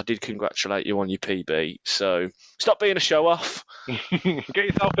 but I did congratulate you on your PB. So stop being a show off. Get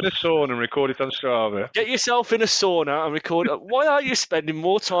yourself in a sauna and record it on Strava. Get yourself in a sauna and record it. Why are you spending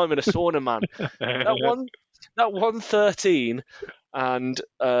more time in a sauna, man? That 1:13 and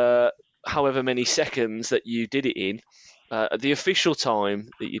however many seconds that you did it in, the official time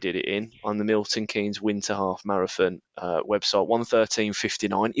that you did it in on the Milton Keynes Winter Half Marathon website,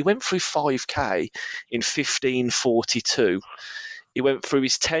 1:13:59. He went through 5K in 15:42. He went through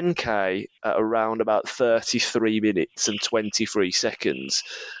his 10K at around about 33 minutes and 23 seconds.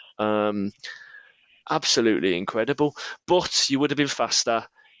 Absolutely incredible. But you would have been faster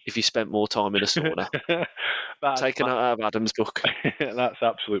if you spent more time in a sauna. Taken out of Adam's book. That's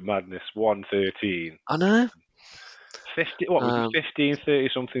absolute madness. 1:13. I know. 50. What was it? 15:30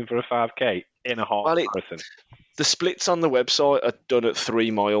 something for a 5K in a half marathon. The splits on the website are done at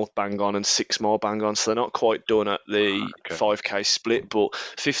 3 mile bang on and 6 mile bang on, so they're not quite done at the 5K split, but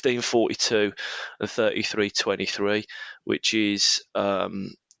 15:42 and 33:23, which is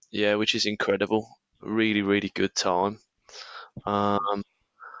incredible. Really, really good time. And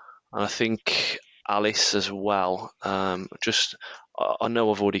I think Alice as well. I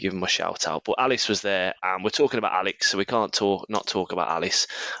know I've already given my shout out, but Alice was there, and we're talking about Alex, so we can't not talk about Alice.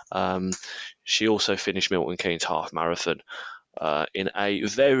 She also finished Milton Keynes Half Marathon in a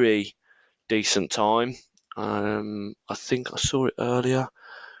very decent time. I think I saw it earlier.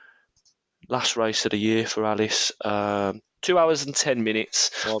 Last race of the year for Alice. 2 hours and 10 minutes.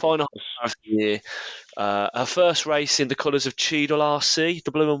 Final half of the year. Her first race in the colours of Cheadle RC,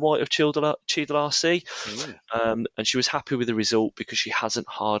 the blue and white of Cheadle RC. And she was happy with the result because she hasn't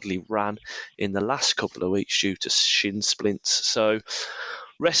hardly ran in the last couple of weeks due to shin splints. So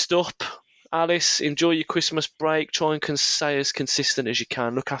rest up, Alice. Enjoy your Christmas break. Try and stay as consistent as you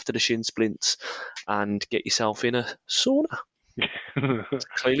can. Look after the shin splints and get yourself in a sauna.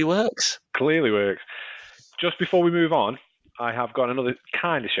 Clearly works. Just before we move on, I have got another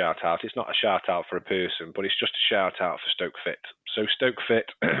kind of shout out. It's not a shout out for a person, but it's just a shout out for Stoke Fit. So Stoke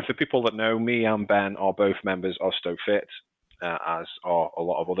Fit, for people that know, me and Ben are both members of Stoke Fit, as are a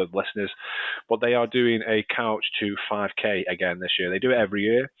lot of other listeners. But they are doing a Couch to 5K again this year. They do it every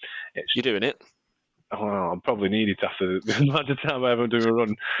year. You're doing it? Well, I'm probably needed after the amount of time I haven't done a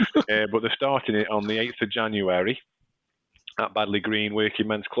run. But they're starting it on the 8th of January. At Badley Green Working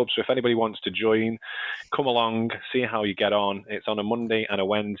Men's Club. So if anybody wants to join, come along, see how you get on. It's on a Monday and a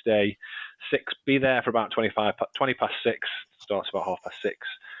Wednesday. Be there for about 20 past 6. Starts about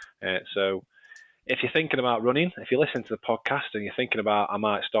 6:30. So if you're thinking about running, if you listen to the podcast and you're thinking about, I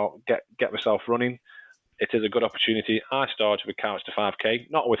might get myself running, it is a good opportunity. I started with Couch to 5K,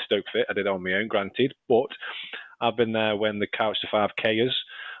 not with Stoke Fit. I did it on my own, granted, but I've been there when the Couch to 5Kers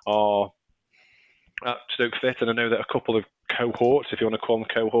are at Stoke Fit, and I know that a couple of cohorts, if you want to call them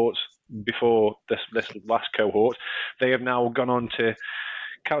cohorts, before this last cohort, they have now gone on to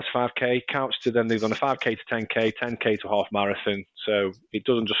Couch to 5K, Couch to then they've done a 5K to 10K, 10K to half marathon. So it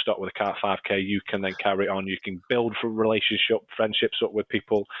doesn't just stop with a Couch 5K. You can then carry it on. You can build friendships up with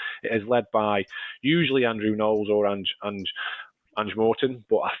people. It is led by usually Andrew Knowles or Ange Morton,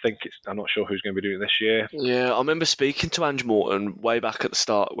 but I'm not sure who's going to be doing it this year. Yeah, I remember speaking to Ange Morton way back at the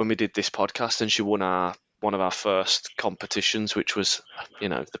start when we did this podcast, and she won one of our first competitions, which was,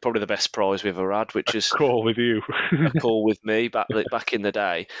 probably the best prize we've ever had, which is a call with you, a call with me back in the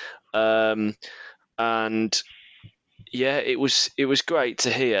day, and yeah, it was great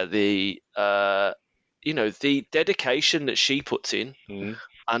to hear the the dedication that she puts in. Mm.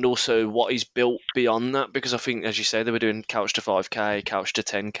 And also what is built beyond that, because I think, as you say, they were doing Couch to 5K, Couch to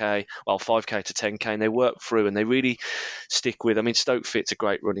 10K, 5K to 10K, and they work through and they really stick with. I mean, Stoke Fit's a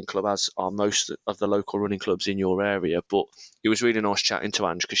great running club, as are most of the local running clubs in your area. But it was really nice chatting to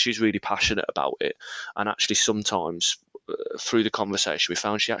Ange because she's really passionate about it. And actually, sometimes through the conversation, we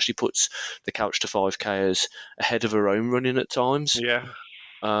found she actually puts the Couch to 5Kers ahead of her own running at times. Yeah.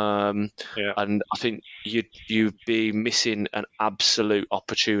 And I think you'd be missing an absolute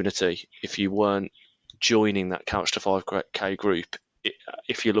opportunity if you weren't joining that Couch to 5K group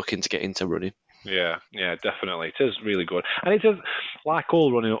if you're looking to get into running. Yeah, definitely. It is really good. And it is, like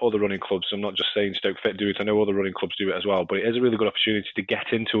other running clubs, I'm not just saying Stoke Fit do it, I know other running clubs do it as well, but it is a really good opportunity to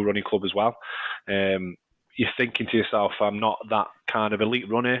get into a running club as well. You're thinking to yourself, I'm not that kind of elite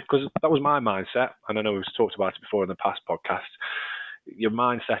runner, because that was my mindset, and I know we've talked about it before in the past podcast. Your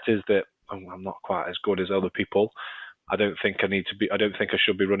mindset is that I'm not quite as good as other people. I don't think I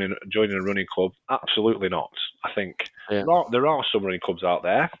should be joining a running club. Absolutely not. I think there are some running clubs out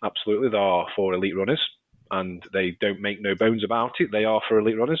there. Absolutely, there are for elite runners, and they don't make no bones about it. They are for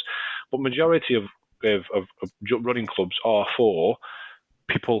elite runners, but majority of running clubs are for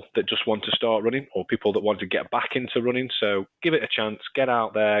people that just want to start running or people that want to get back into running. So give it a chance, get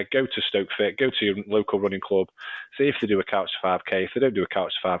out there, go to Stoke Fit, go to your local running club, see if they do a Couch to 5K. If they don't do a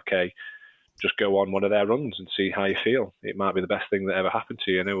Couch to 5K, just go on one of their runs and see how you feel. It might be the best thing that ever happened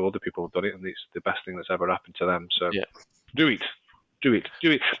to you. I know other people have done it, and it's the best thing that's ever happened to them. So do it.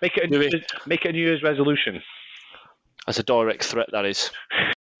 Make it a New Year's resolution. That's a direct threat, that is.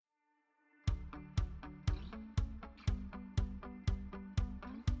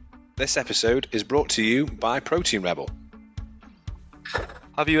 This episode is brought to you by Protein Rebel.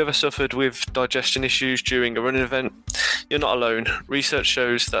 Have you ever suffered with digestion issues during a running event? You're not alone. Research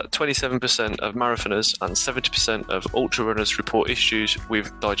shows that 27% of marathoners and 70% of ultra runners report issues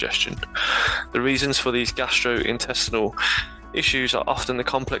with digestion. The reasons for these gastrointestinal issues are often the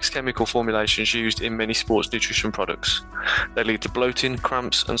complex chemical formulations used in many sports nutrition products. They lead to bloating,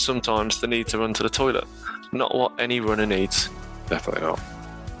 cramps, and sometimes the need to run to the toilet. Not what any runner needs. Definitely not.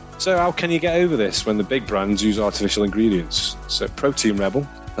 So how can you get over this when the big brands use artificial ingredients? So Protein Rebel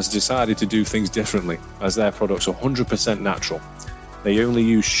has decided to do things differently, as their products are 100% natural. They only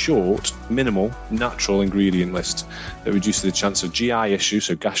use short, minimal, natural ingredient lists that reduce the chance of GI issues,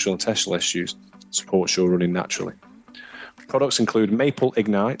 so gastrointestinal issues, supports your running naturally. Products include Maple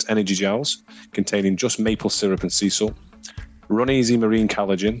Ignite energy gels, containing just maple syrup and sea salt, Run Easy Marine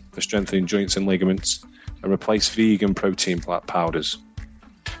Collagen for strengthening joints and ligaments, and replace vegan protein powders.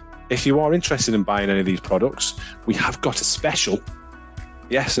 If you are interested in buying any of these products, we have got a special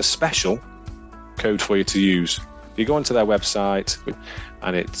code for you to use. You go onto their website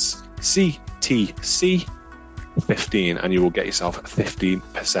and it's CTC15 and you will get yourself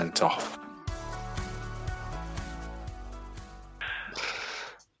 15% off.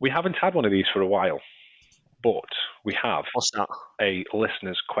 We haven't had one of these for a while, but we have a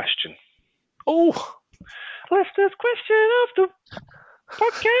listener's question. Oh, listener's question of the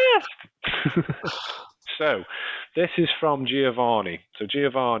podcast. So, this is from Giovanni. So,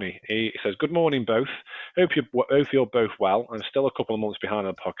 Giovanni, he says, "Good morning, both. Hope you're both well. I'm still a couple of months behind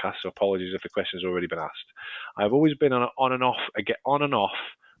on the podcast, so apologies if the question's already been asked. I've always been on and off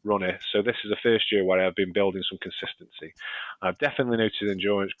runner, so this is the first year where I've been building some consistency. I've definitely noticed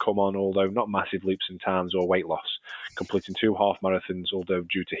endurance come on, although not massive leaps in times or weight loss. Completing 2 half marathons, although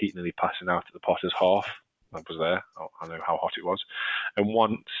due to heat nearly passing out at the Potter's half." I was there. I know how hot it was. And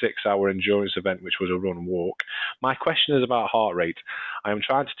 1 6-hour endurance event, which was a run walk. My question is about heart rate. I am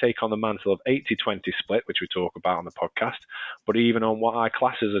trying to take on the mantle of 80-20 split, which we talk about on the podcast, but even on what I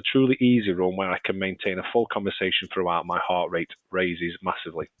class as a truly easy run where I can maintain a full conversation throughout, my heart rate raises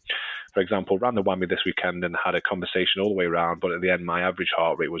massively. For example, ran the whammy this weekend and had a conversation all the way around, but at the end my average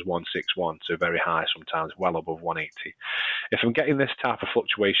heart rate was 161, so very high sometimes, well above 180. If I'm getting this type of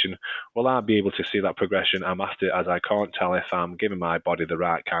fluctuation, will I be able to see that progression I'm after, as I can't tell if I'm giving my body the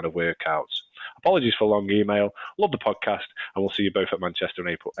right kind of workouts? Apologies for a long email. Love the podcast, and we'll see you both at Manchester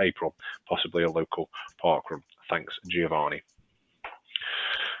in April, possibly a local park run. Thanks, Giovanni.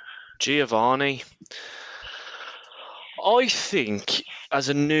 Giovanni, I think as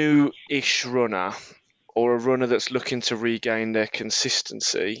a new-ish runner or a runner that's looking to regain their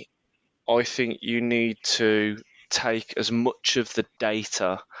consistency, I think you need to take as much of the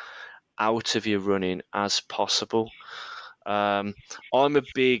data out of your running as possible. I'm a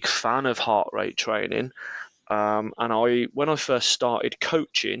big fan of heart rate training, and when I first started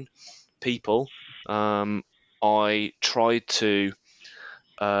coaching people, I tried to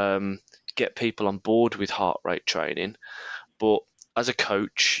get people on board with heart rate training, but as a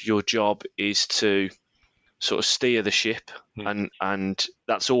coach, your job is to sort of steer the ship, and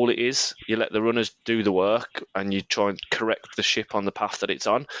that's all it is. You let the runners do the work, and you try and correct the ship on the path that it's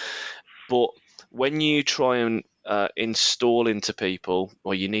on. But when you try and install into people,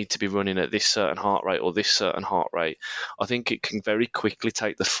 or you need to be running at this certain heart rate or this certain heart rate, I think it can very quickly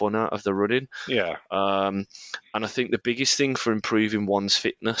take the fun out of the running. Yeah. And I think the biggest thing for improving one's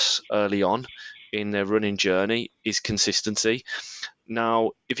fitness early on in their running journey is consistency.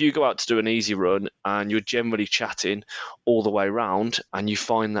 Now, if you go out to do an easy run and you're generally chatting all the way around and you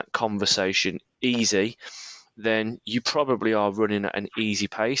find that conversation easy, then you probably are running at an easy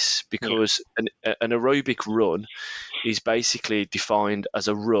pace, because an aerobic run is basically defined as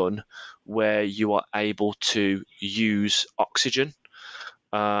a run where you are able to use oxygen.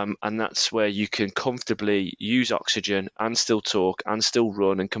 And that's where you can comfortably use oxygen and still talk and still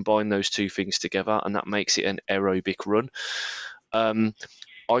run and combine those two things together, and that makes it an aerobic run.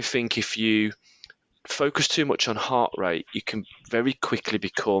 I think if you focus too much on heart rate, you can very quickly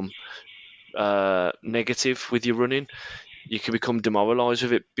become negative with your running. You can become demoralised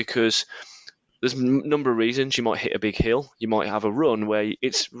with it because there's a number of reasons. You might hit a big hill. You might have a run where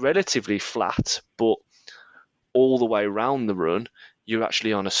it's relatively flat, but all the way around the run, you're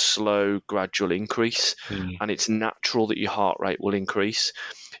actually on a slow, gradual increase, and it's natural that your heart rate will increase.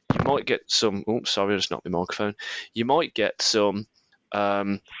 You might get some... Oh, sorry, I just knocked my microphone. You might get some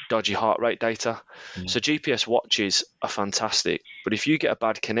dodgy heart rate data. So GPS watches are fantastic, but if you get a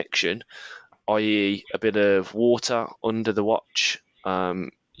bad connection, i.e. a bit of water under the watch,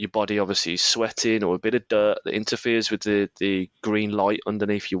 your body obviously is sweating, or a bit of dirt that interferes with the green light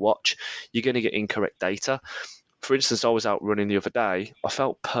underneath your watch, you're going to get incorrect data. For instance, I was out running the other day. I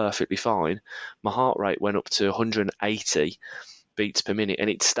felt perfectly fine. My heart rate went up to 180 beats per minute, and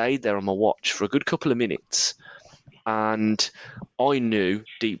it stayed there on my watch for a good couple of minutes. And I knew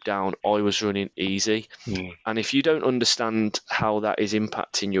deep down I was running easy. And if you don't understand how that is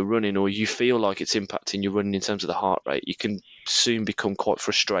impacting your running, or you feel like it's impacting your running in terms of the heart rate, you can soon become quite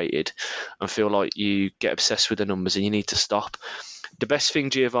frustrated and feel like you get obsessed with the numbers and you need to stop. The best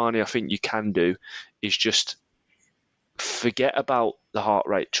thing, Giovanni, I think you can do is just forget about the heart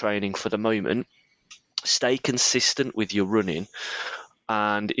rate training for the moment. Stay consistent with your running.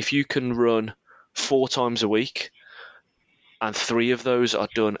 And if you can run 4 times a week, and 3 of those are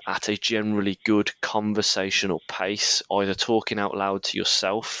done at a generally good conversational pace, either talking out loud to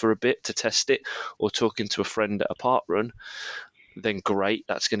yourself for a bit to test it, or talking to a friend at a park run, then great,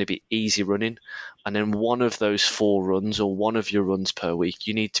 that's going to be easy running. And then one of those 4 runs, or one of your runs per week,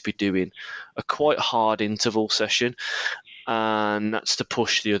 you need to be doing a quite hard interval session, and that's to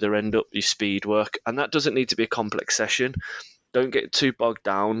push the other end up your speed work. And that doesn't need to be a complex session. Don't get too bogged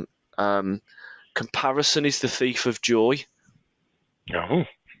down. Comparison is the thief of joy. Oh,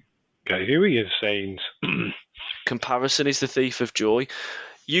 okay, here he is saying. Comparison is the thief of joy.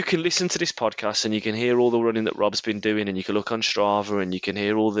 You can listen to this podcast and you can hear all the running that Rob's been doing, and you can look on Strava and you can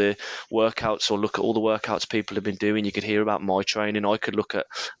hear all the workouts, or look at all the workouts people have been doing. You can hear about my training. I could look at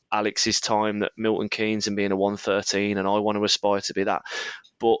Alex's time at Milton Keynes and being a 1:13, and I want to aspire to be that.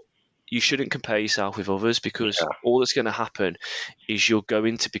 But you shouldn't compare yourself with others, because all that's going to happen is you're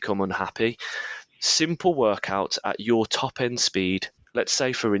going to become unhappy. Simple workouts at your top end speed. Let's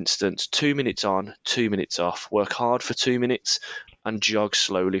say, for instance, 2 minutes on, 2 minutes off. Work hard for 2 minutes and jog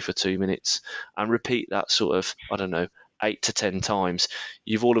slowly for 2 minutes, and repeat that sort of, 8 to 10 times.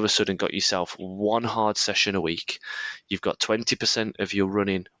 You've all of a sudden got yourself 1 hard session a week. You've got 20% of your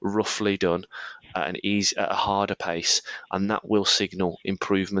running roughly done at a harder pace, and that will signal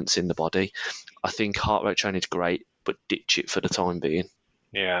improvements in the body. I think heart rate training is great, but ditch it for the time being.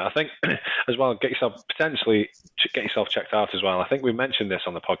 Yeah, I think as well, get yourself checked out as well. I think we mentioned this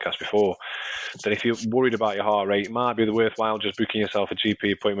on the podcast before, that if you're worried about your heart rate, it might be worthwhile just booking yourself a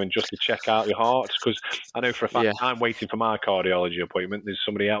GP appointment just to check out your heart. Because I know for a fact I'm waiting for my cardiology appointment. There's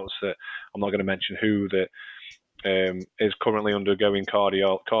somebody else that I'm not going to mention who, that is currently undergoing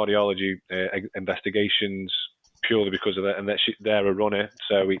cardiology investigations purely because of that, and that they're a runner.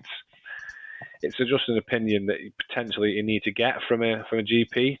 So it's just an opinion that potentially you need to get from a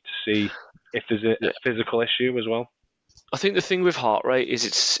GP to see if there's a physical issue as well. I think the thing with heart rate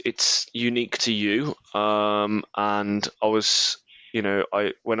is it's unique to you. And I was,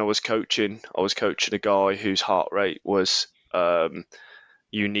 when I was coaching a guy whose heart rate was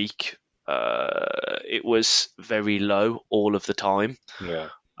unique. It was very low all of the time,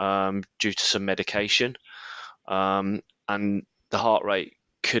 due to some medication, and the heart rate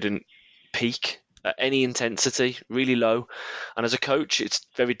couldn't peak at any intensity, really low. And as a coach, it's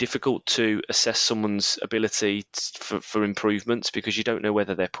very difficult to assess someone's ability for improvements, because you don't know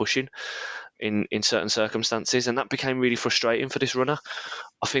whether they're pushing in certain circumstances. And that became really frustrating for this runner.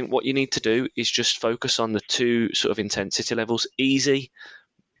 I think what you need to do is just focus on the 2 sort of intensity levels: easy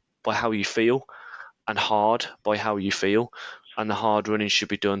by how you feel, and hard by how you feel. And the hard running should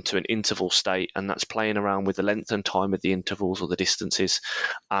be done to an interval state, and that's playing around with the length and time of the intervals or the distances,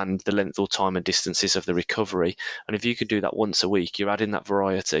 and the length or time and distances of the recovery. And if you can do that once a week, you're adding that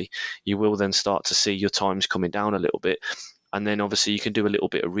variety. You will then start to see your times coming down a little bit. And then obviously you can do a little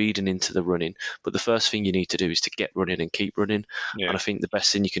bit of reading into the running. But the first thing you need to do is to get running and keep running. Yeah. And I think the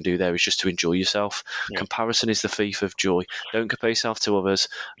best thing you can do there is just to enjoy yourself. Yeah. Comparison is the thief of joy. Don't compare yourself to others,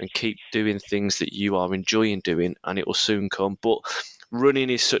 and keep doing things that you are enjoying doing, and it will soon come. But running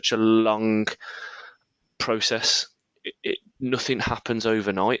is such a long process. nothing happens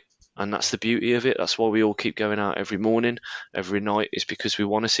overnight. And that's the beauty of it. That's why we all keep going out every morning, every night, is because we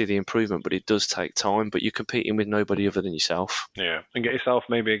want to see the improvement, but it does take time. But you're competing with nobody other than yourself. Yeah, and get yourself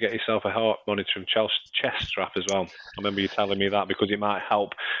a heart monitor and chest strap as well. I remember you telling me that, because it might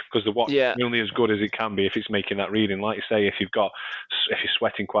help, because the watch is only as good as it can be if it's making that reading. Like you say, if you're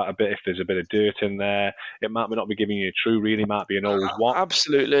sweating quite a bit, if there's a bit of dirt in there, it might not be giving you a true reading. It might be an old watch.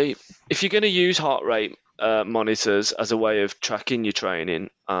 Absolutely. If you're going to use heart rate monitors as a way of tracking your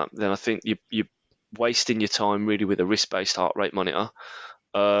training, then I think you're wasting your time really with a wrist-based heart rate monitor,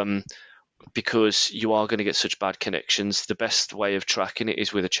 because you are going to get such bad connections. The best way of tracking it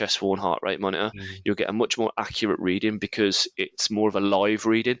is with a chest-worn heart rate monitor. You'll get a much more accurate reading because it's more of a live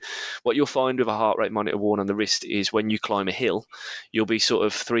reading. What you'll find with a heart rate monitor worn on the wrist is when you climb a hill, you'll be sort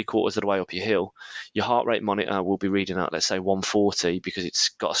of 3/4 of the way up your hill. Your heart rate monitor will be reading out, let's say, 140, because it's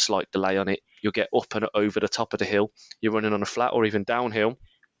got a slight delay on it. You'll get up and over the top of the hill. You're running on a flat or even downhill,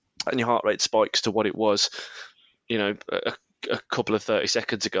 and your heart rate spikes to what it was, a couple of 30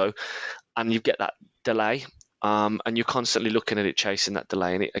 seconds ago, and you get that delay, and you're constantly looking at it, chasing that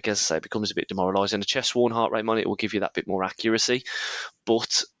delay, and I guess it becomes a bit demoralising. A chest-worn heart rate monitor will give you that bit more accuracy,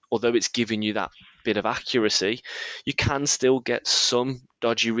 but although it's giving you that bit of accuracy, you can still get some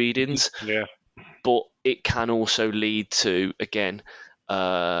dodgy readings. Yeah. But it can also lead to, again,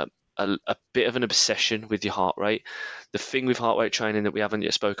 a bit of an obsession with your heart rate. The thing with heart rate training that we haven't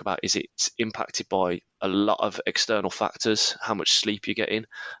yet spoke about is it's impacted by a lot of external factors: how much sleep you're getting,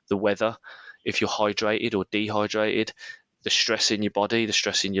 the weather, if you're hydrated or dehydrated, the stress in your body, the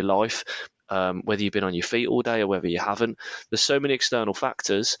stress in your life, whether you've been on your feet all day or whether you haven't. There's so many external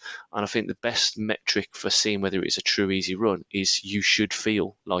factors, and I think the best metric for seeing whether it's a true easy run is you should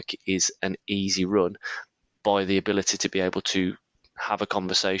feel like it is an easy run by the ability to be able to have a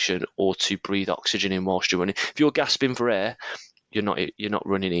conversation or to breathe oxygen in whilst you're running. If you're gasping for air, you're not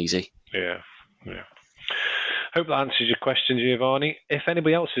running easy. Yeah. Hope that answers your question, Giovanni. If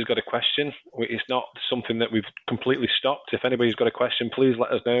anybody else has got a question, it's not something that we've completely stopped. If anybody's got a question, please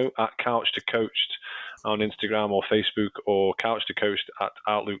let us know at couch2coached on Instagram or Facebook, or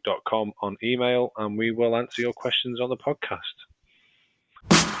couch2coached@outlook.com on email, and we will answer your questions on the podcast.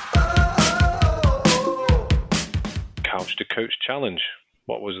 Couch to Coach Challenge.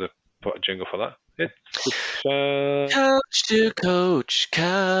 What was the jingle for that? Couch to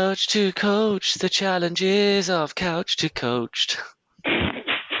Coach, the challenges of Couch to Coached.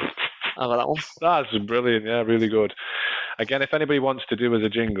 How about that one? That's brilliant. Yeah, really good. Again, if anybody wants to do as a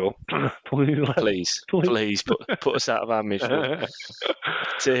jingle, please put us out of our misery. At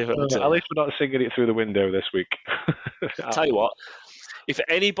least we're not singing it through the window this week. Tell you what, if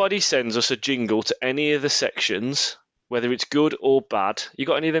anybody sends us a jingle to any of the sections, whether it's good or bad, you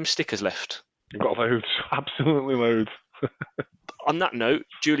got any of them stickers left? We've got loads, absolutely loads. On that note,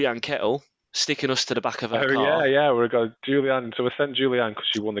 Julianne Kettle sticking us to the back of her car. Yeah, we've got Julianne. So we sent Julianne because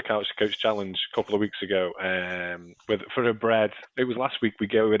she won the Couch to Coach Challenge a couple of weeks ago. For her bread, it was last week we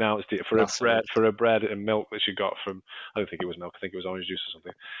announced it for her bread and milk that she got from. I don't think it was milk. I think it was orange juice or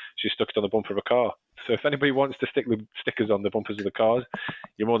something. She stuck it on the bumper of a car. So if anybody wants to stick the stickers on the bumpers of the cars,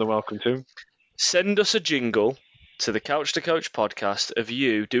 you're more than welcome to. Send us a jingle to the Couch to Coach podcast of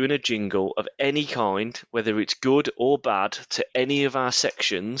you doing a jingle of any kind, whether it's good or bad, to any of our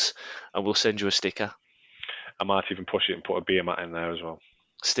sections, and we'll send you a sticker. I might even push it and put a beer mat in there as well.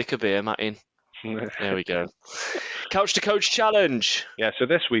 Stick a beer mat in. There we go. Couch to Coach Challenge. Yeah, so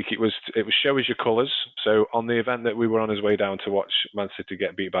this week it was show us your colours. So on the event that we were on his way down to watch Man City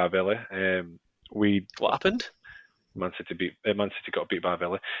get beat by Villa, what happened? Man City got beat by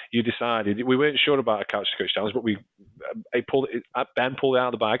Villa. You decided, we weren't sure about a Couch to Coach challenge, but Ben pulled it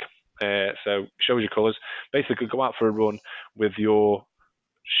out of the bag. So show us your colours. Basically, go out for a run with your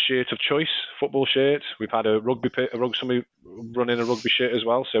shirt of choice, football shirt. We've had somebody running a rugby shirt as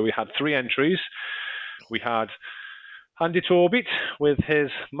well. So we had 3 entries. We had Andy Torbit with his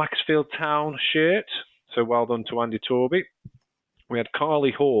Maxfield Town shirt. So well done to Andy Torbit. We had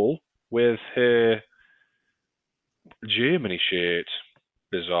Carly Hall with her Germany shirt,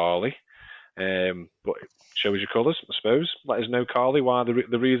 bizarrely. But show us your colours, I suppose. Let us know, Carly, why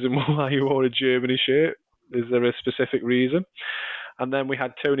the reason why you wore a Germany shirt. Is there a specific reason? And then we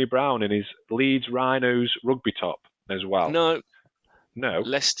had Tony Brown in his Leeds Rhinos rugby top as well. No.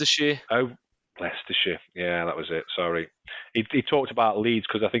 Leicestershire. Oh, Leicestershire. Yeah, that was it. Sorry. He talked about Leeds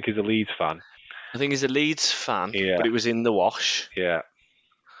because I think he's a Leeds fan. I think he's a Leeds fan, yeah. But it was in the wash. Yeah.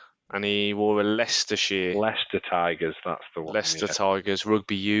 and he wore a Leicestershire. Leicester Tigers, that's the one. Leicester Tigers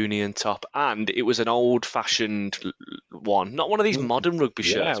rugby union top, and it was an old-fashioned one, not one of these modern rugby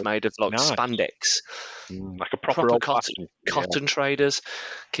shirts made of spandex, like a proper cotton traders,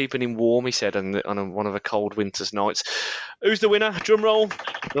 keeping him warm. He said on one of the cold winter's nights. Who's the winner? Drum roll,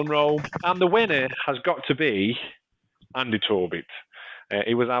 and the winner has got to be Andy Torbit.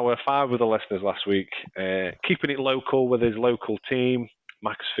 He was our 5 of the listeners last week, keeping it local with his local team,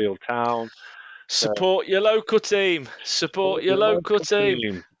 Macclesfield Town. Support your local team. Support your local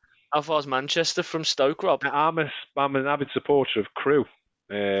team. How far's Manchester from Stoke, Rob? I'm an avid supporter of Crewe.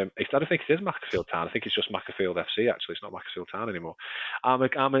 I don't think it is Macclesfield Town. I think it's just Macclesfield FC. Actually, it's not Macclesfield Town anymore. I'm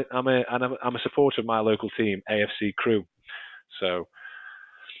a supporter of my local team, AFC Crewe. So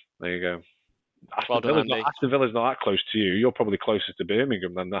there you go. Aston Villa's not that close to you. You're probably closer to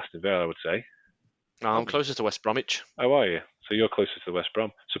Birmingham than Aston Villa, I would say. No, I'm closer to West Bromwich. Oh, are you? So you're closer to West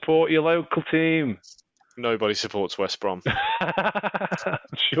Brom. Support your local team. Nobody supports West Brom. I'm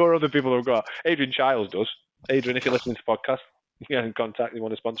sure other people have got. Adrian Childs does. Adrian, if you're listening to the podcast, contact me,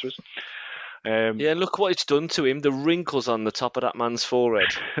 want to sponsor us. Look what it's done to him. The wrinkles on the top of that man's forehead.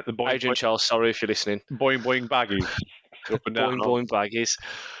 Adrian Childs, sorry if you're listening. Boing, boing, baggies. Up and down. Boing, boing, baggies.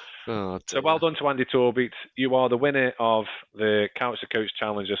 Oh, so well done to Andy Torbit. You are the winner of the Couch to Coach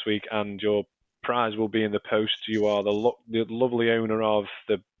Challenge this week, and your prize will be in the post. You are the lovely owner of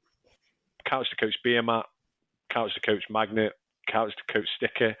the Couch to Coach beer mat, Couch to Coach magnet, Couch to Coach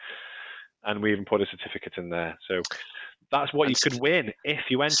sticker, and we even put a certificate in there. So that's what you could win if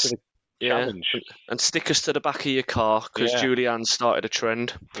you enter the challenge. And stickers to the back of your car, because Julianne started a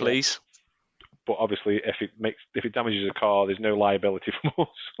trend, please. But obviously, if it damages a car, there's no liability from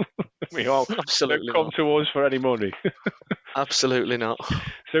us. We all Absolutely don't come to us for any money. Absolutely not.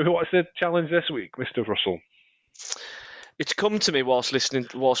 So, what's the challenge this week, Mr. Russell? It's come to me whilst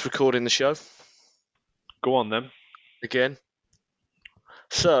recording the show. Go on then. Again.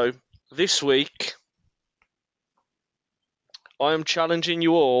 So, this week, I am challenging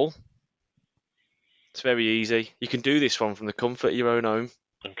you all. It's very easy. You can do this one from the comfort of your own home.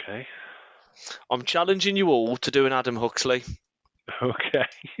 Okay. I'm challenging you all to do an Adam Huxley. Okay.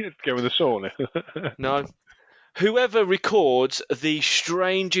 Go with the sauna. No. Whoever records the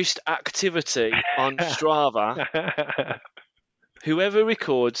strangest activity on Strava,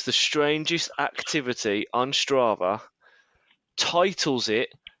 titles it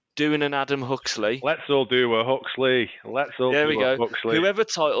doing an Adam Huxley. Let's all do a Huxley. There we go. Whoever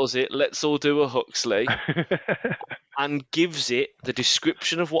titles it, let's all do a Huxley, and gives it the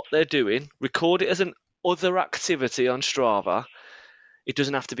description of what they're doing, record it as an other activity on Strava. It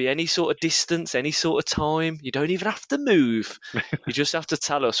doesn't have to be any sort of distance, any sort of time. You don't even have to move. You just have to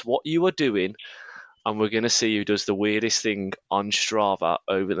tell us what you are doing, and we're going to see who does the weirdest thing on Strava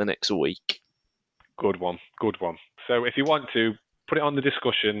over the next week. Good one. So if you want to, put it on the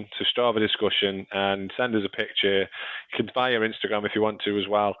discussion, to Strava discussion, and send us a picture. You can via Instagram if you want to as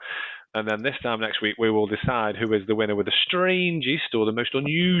well. And then this time next week, we will decide who is the winner with the strangest or the most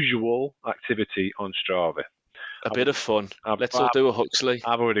unusual activity on Strava. A bit of fun. Let's all do a Huxley.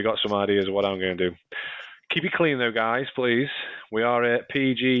 I've already got some ideas of what I'm going to do. Keep it clean, though, guys, please. We are a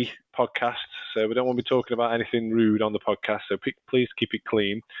PG podcast, so we don't want to be talking about anything rude on the podcast, so please keep it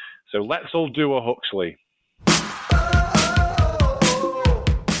clean. So let's all do a Huxley.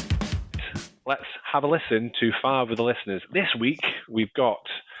 Let's have a listen to 5 of the listeners. This week, we've got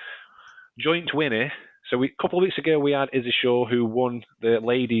joint winner. So a couple of weeks ago, we had Izzy Shaw, who won the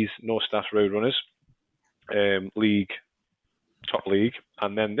ladies North Staff Roadrunners league, top league.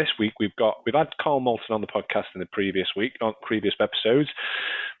 And then this week, we've had Carl Moulton on the podcast in the previous episodes.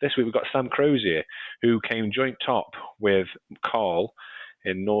 This week, we've got Sam Crozier, who came joint top with Carl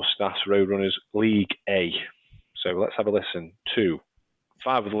in North Staff Roadrunners League A. So let's have a listen to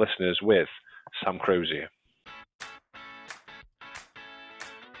 5 of the listeners with Sam Crozier.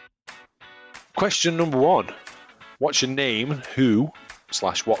 Question number 1. What's your name,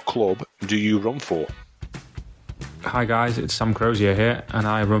 who/what club do you run for? Hi guys, it's Sam Crozier here, and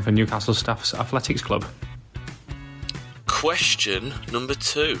I run for Newcastle Staffs Athletics Club. Question number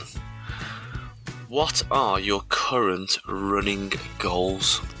 2. What are your current running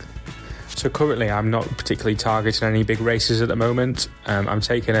goals? So currently I'm not particularly targeting any big races at the moment. I'm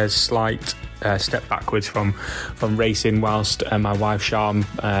taking a slight step backwards from racing whilst my wife Sham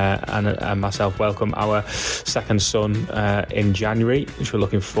and myself welcome our second son in January, which we're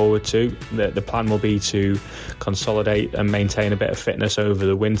looking forward to. The plan will be to consolidate and maintain a bit of fitness over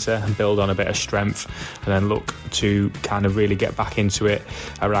the winter and build on a bit of strength, and then look to kind of really get back into it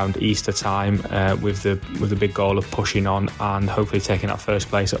around Easter time with the big goal of pushing on and hopefully taking that first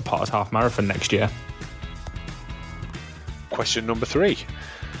place at Potters Half Marathon next year. Question number 3.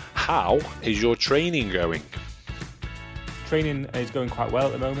 How is your training going? Training is going quite well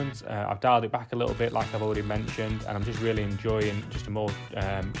at the moment. I've dialed it back a little bit, like I've already mentioned, and I'm just really enjoying just a more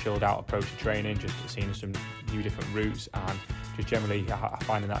chilled out approach to training, just seeing some new different routes and just generally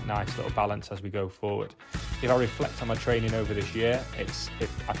finding that nice little balance as we go forward. If I reflect on my training over this year,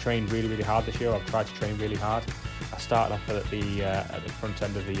 I trained really, really hard this year. I've tried to train really hard. I started off at the front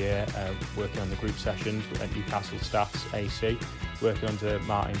end of the year working on the group sessions at Newcastle Staffs AC, working under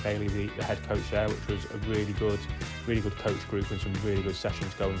Martin Bailey, the head coach there, which was a really good coach group and some really good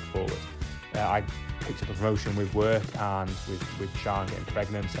sessions going forward. I picked up a promotion with work and with Sian getting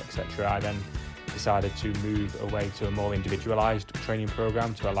pregnant, etc. I then decided to move away to a more individualised training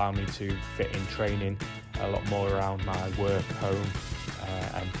programme to allow me to fit in training a lot more around my work, home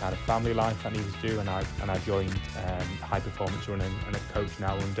and kind of family life I needed to do, and I joined High Performance Running and a coach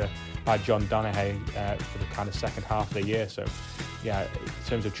now by John Donahue for the kind of second half of the year. So yeah, in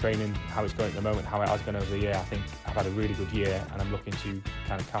terms of training, how it's going at the moment, how it has gone over the year, I think I've had a really good year and I'm looking to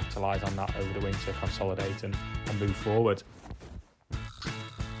kind of capitalise on that over the winter, consolidate and move forward.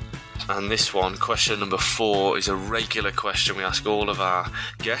 And this one, question number 4, is a regular question we ask all of our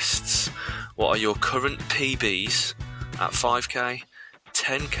guests. What are your current PBs at 5k,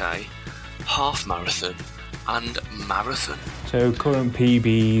 10k, half marathon and marathon? So current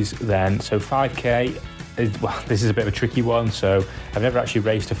PBs then, so 5k, this is a bit of a tricky one. So I've never actually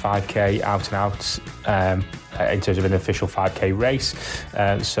raced a 5k out and out in terms of an official 5k race.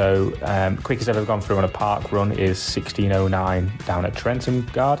 Quickest I've ever gone through on a park run is 16:09 down at Trentham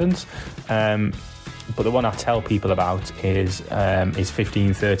Gardens. But the one I tell people about is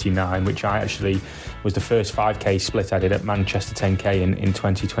 15:39, which I actually was the first 5k split I did at Manchester 10k in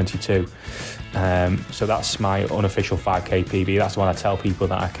 2022. So that's my unofficial 5k PB. That's the one I tell people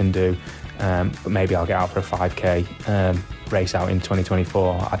that I can do. But maybe I'll get out for a 5k race out in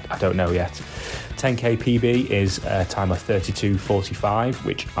 2024. I don't know yet. 10k PB is a time of 32:45,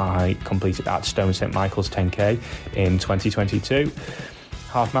 which I completed at Stone St Michael's 10k in 2022.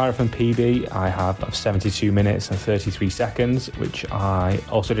 Half marathon PB I have of 72 minutes and 33 seconds, which I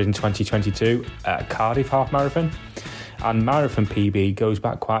also did in 2022 at Cardiff Half Marathon. And marathon PB goes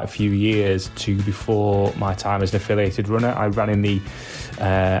back quite a few years to before my time as an affiliated runner. I ran in the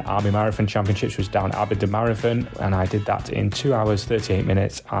Army Marathon Championships, which was down at Aberdeen Marathon, and I did that in 2 hours, 38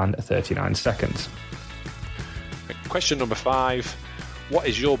 minutes and 39 seconds. Question number 5. What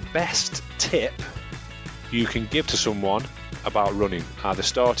is your best tip you can give to someone about running, either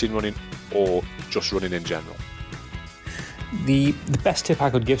starting running or just running in general? The best tip I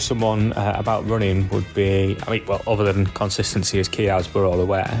could give someone about running would be, other than consistency is key, as we're all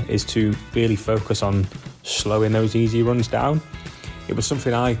aware, is to really focus on slowing those easy runs down. It was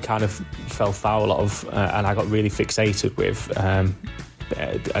something I kind of fell foul of and I got really fixated with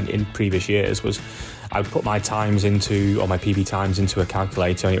in previous years. Was I would put my times into, or my PB times into a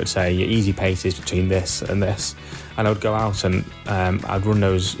calculator, and it would say your easy pace is between this and this. And I would go out and I'd run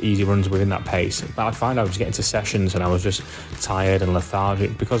those easy runs within that pace. But I'd find I was getting to sessions and I was just tired and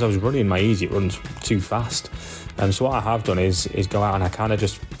lethargic because I was running my easy runs too fast. So what I have done is go out and I kind of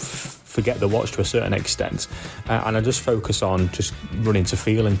just forget the watch to a certain extent, and I just focus on just running to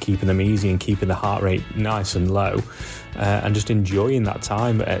feel and keeping them easy and keeping the heart rate nice and low, and just enjoying that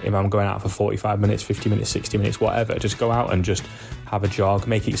time. If I'm going out for 45 minutes, 50 minutes, 60 minutes, whatever, just go out and just have a jog,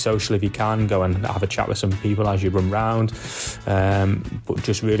 make it social if you can, go and have a chat with some people as you run round, but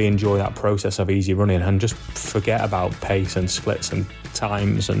just really enjoy that process of easy running and just forget about pace and splits and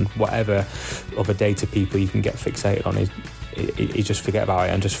times and whatever other data people you can get fixated on. You just forget about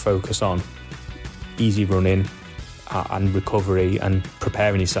it and just focus on easy running and recovery and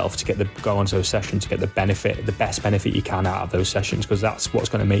preparing yourself to go onto those sessions to get the best benefit you can out of those sessions, because that's what's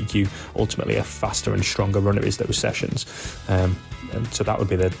going to make you ultimately a faster and stronger runner, is those sessions. And so that would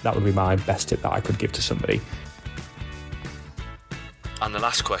be my best tip that I could give to somebody. And the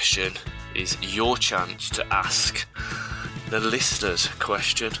last question is your chance to ask the listeners a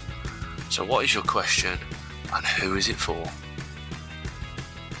question. So what is your question and who is it for?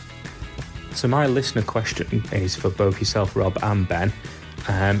 So my listener question is for both yourself, Rob, and Ben.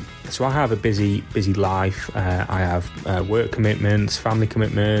 So I have a busy life. I have work commitments, family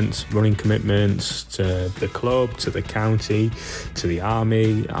commitments, running commitments to the club, to the county, to the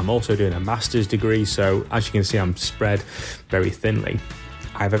army. I'm also doing a master's degree, so as you can see, I'm spread very thinly.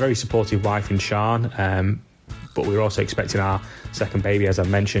 I have a very supportive wife in Sian, but we're also expecting our second baby, as I've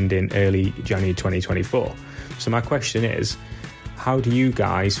mentioned, in early January 2024. So my question is, how do you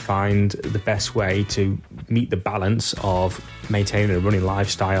guys find the best way to meet the balance of maintaining a running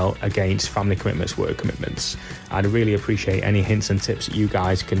lifestyle against family commitments, work commitments? I'd really appreciate any hints and tips that you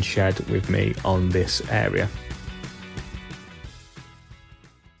guys can shed with me on this area.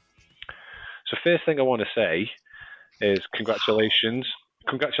 So first thing I want to say is congratulations.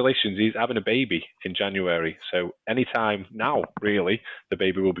 Congratulations, he's having a baby in January. So anytime now, really, the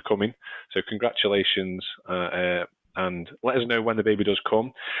baby will be coming. So congratulations. And let us know when the baby does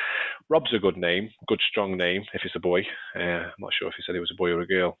come. Rob's a good name, good strong name if it's a boy. I'm not sure if he said it was a boy or a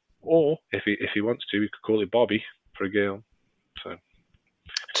girl. Or if he wants to, he could call it Bobby for a girl. So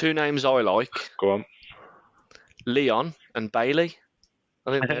 2 names I like. Go on. Leon and Bailey.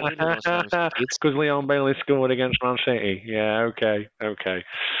 I think they're really nice names for kids. Because Leon Bailey scored against Man City. Yeah, okay.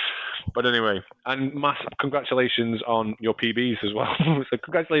 But anyway, and massive congratulations on your PBs as well. So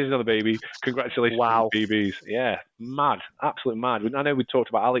congratulations on the baby. Congratulations on the PBs. Yeah, mad. Absolutely mad. I know we talked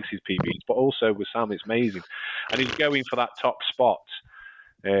about Alex's PBs, but also with Sam, it's amazing. And he's going for that top spot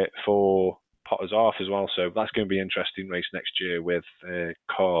for Potter's Half as well. So that's going to be an interesting race next year with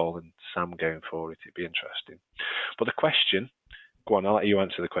Carl and Sam going for it. It'd be interesting. But the question, go on, I'll let you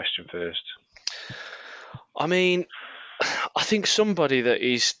answer the question first. I mean, I think somebody that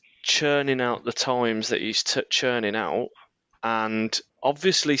is churning out the times that he's churning out and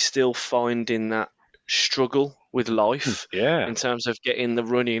obviously still finding that struggle with life in terms of getting the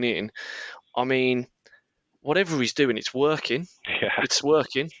running in. I mean, whatever he's doing, it's working. It's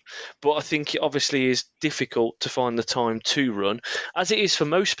working. But I think it obviously is difficult to find the time to run, as it is for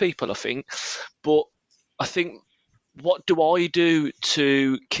most people, I think. But I think, what do I do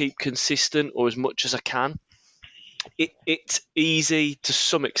to keep consistent or as much as I can? It's easy to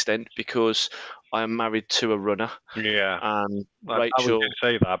some extent because I am married to a runner. Yeah. And Rachel I was going to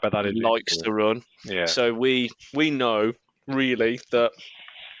say that, but that likes to run. Yeah. So we know really that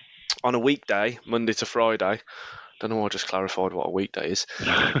on a weekday, Monday to Friday, don't know why I just clarified what a weekday is.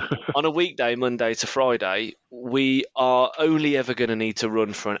 On a weekday, Monday to Friday, we are only ever going to need to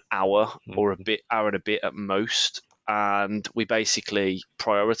run for an hour or hour and a bit at most. And we basically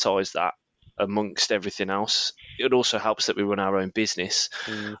prioritise that amongst everything else. It also helps that we run our own business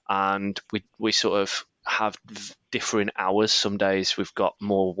and we sort of have differing hours. Some days we've got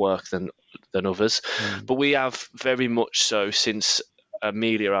more work than others, but we have very much so since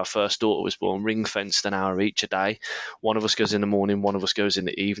Amelia, our first daughter, was born, ring-fenced an hour each a day. One of us goes in the morning, one of us goes in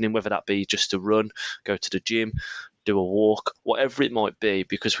the evening, whether that be just to run, go to the gym, do a walk, whatever it might be,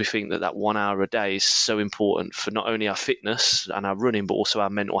 because we think that 1 hour a day is so important for not only our fitness and our running, but also our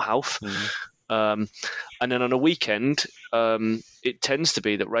mental health. And then on a weekend, it tends to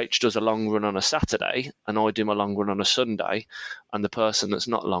be that Rach does a long run on a Saturday and I do my long run on a Sunday, and the person that's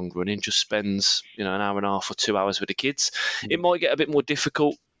not long running just spends an hour and a half or 2 hours with the kids. It might get a bit more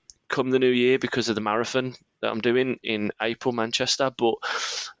difficult come the new year because of the marathon that I'm doing in April, Manchester, but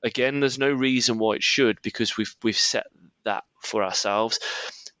again, there's no reason why it should, because we've set that for ourselves.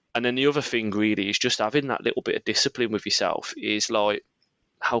 And then the other thing really is just having that little bit of discipline with yourself. Is like,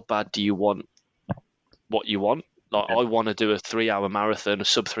 how bad do you want what you want? Like, I want to do a 3-hour marathon, a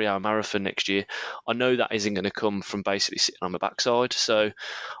sub 3-hour marathon next year. I know that isn't going to come from basically sitting on my backside. So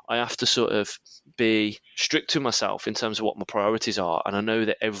I have to sort of be strict to myself in terms of what my priorities are. And I know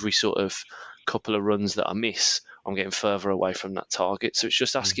that every sort of couple of runs that I miss, I'm getting further away from that target. So it's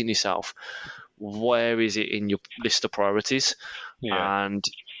just asking yourself, where is it in your list of priorities? And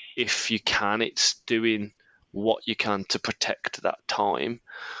if you can, it's doing what you can to protect that time.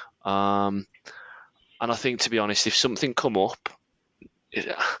 And I think, to be honest, if something come up in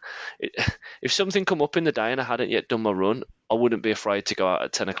the day and I hadn't yet done my run, I wouldn't be afraid to go out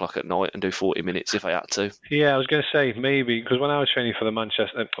at 10 o'clock at night and do 40 minutes if I had to. Yeah, I was going to say maybe, because when I was training for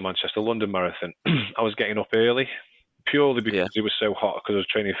the London Marathon, I was getting up early, purely because it was so hot, because I was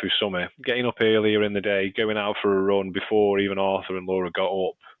training through summer. Getting up earlier in the day, going out for a run before even Arthur and Laura got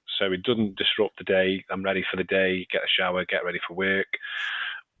up, so it doesn't disrupt the day. I'm ready for the day, get a shower, get ready for work.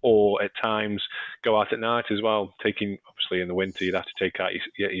 Or at times go out at night as well. Obviously in the winter, you'd have to take out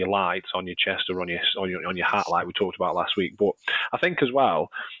your lights on your chest or on your hat, like we talked about last week. But I think as well,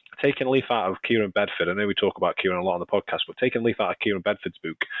 taking a leaf out of Kieran Bedford, I know we talk about Kieran a lot on the podcast, but taking a leaf out of Kieran Bedford's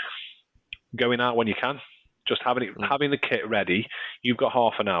book, going out when you can. Just having the kit ready. You've got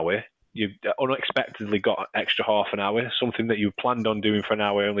half an hour. You've unexpectedly got extra half an hour. Something that you planned on doing for an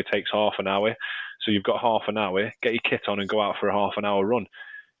hour only takes half an hour. So you've got half an hour. Get your kit on and go out for a half an hour run.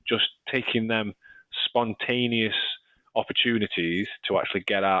 Just taking them spontaneous opportunities to actually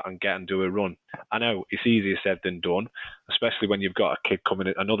get out and do a run. I know it's easier said than done, especially when you've got a kid coming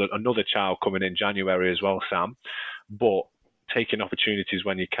in, another child coming in January as well, Sam. But taking opportunities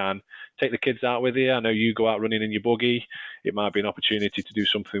when you can. Take the kids out with you. I know you go out running in your buggy. It might be an opportunity to do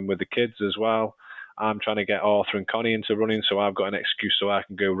something with the kids as well. I'm trying to get Arthur and Connie into running, so I've got an excuse so I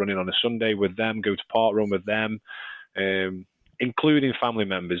can go running on a Sunday with them, go to park run with them, including family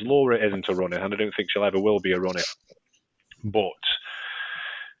members. Laura isn't a runner, and I don't think she'll ever will be a runner. But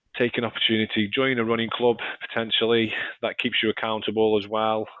take an opportunity, join a running club potentially. That keeps you accountable as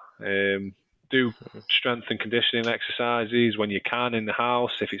well. Do strength and conditioning exercises when you can in the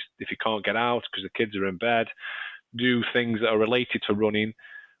house. If you can't get out because the kids are in bed, do things that are related to running,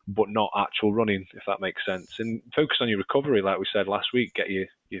 but not actual running, if that makes sense. And focus on your recovery, like we said last week. Get your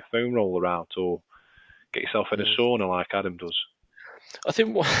foam roller out, or get yourself in a sauna like Adam does. I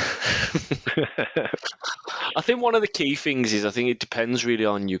think one of the key things is I think it depends really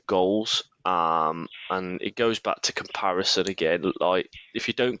on your goals, and it goes back to comparison again. Like if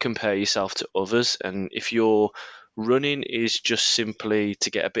you don't compare yourself to others, and if your running is just simply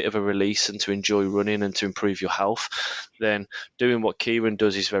to get a bit of a release and to enjoy running and to improve your health, then doing what Kieran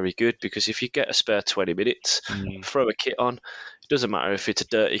does is very good, because if you get a spare 20 minutes, throw a kit on. It doesn't matter if it's a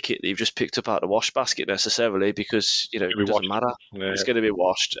dirty kit that you've just picked up out of the wash basket necessarily, because it doesn't matter. Yeah. It's going to be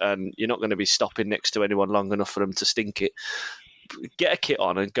washed, and you're not going to be stopping next to anyone long enough for them to stink it. Get a kit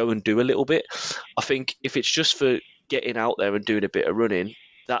on and go and do a little bit. I think if it's just for getting out there and doing a bit of running,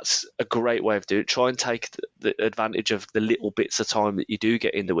 that's a great way of doing it. Try and take the advantage of the little bits of time that you do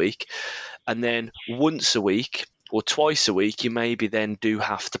get in the week. And then once a week or twice a week, you maybe then do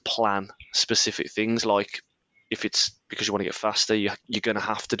have to plan specific things. Like if it's because you want to get faster, you're going to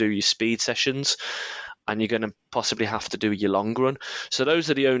have to do your speed sessions, and you're going to possibly have to do your long run. So those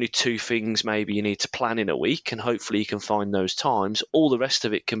are the only two things maybe you need to plan in a week, and hopefully you can find those times. All the rest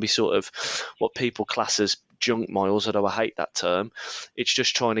of it can be sort of what people class as junk miles, although I hate that term. It's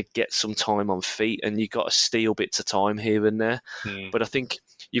just trying to get some time on feet, and you've got to steal bits of time here and there. But I think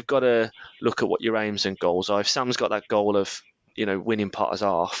you've got to look at what your aims and goals are. If Sam's got that goal of winning Potter's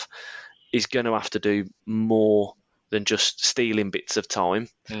half, he's going to have to do more than just stealing bits of time.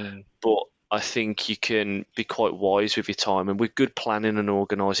 But I think you can be quite wise with your time, and with good planning and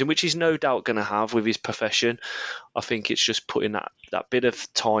organising, which he's no doubt going to have with his profession. I think it's just putting that bit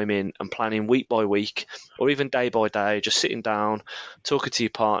of time in and planning week by week, or even day by day, just sitting down, talking to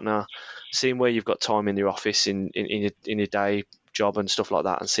your partner, seeing where you've got time in your office in your day job and stuff like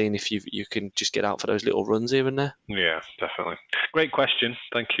that, and seeing if you can just get out for those little runs here and there. Yeah, definitely. Great question.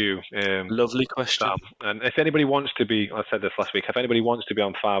 Thank you. Lovely question. Sam. And if anybody wants to be, I said this last week, if anybody wants to be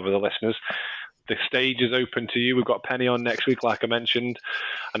on fire with the listeners, the stage is open to you. We've got Penny on next week, like I mentioned,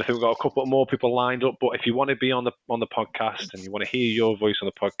 and I think we've got a couple more people lined up. But if you want to be on the podcast and you want to hear your voice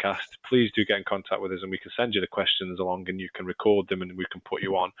on the podcast, please do get in contact with us, and we can send you the questions along, and you can record them, and we can put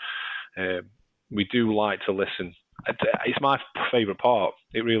you on. We do like to listen. It's my favourite part.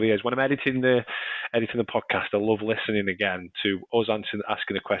 It really is. When I'm editing the podcast, I love listening again to us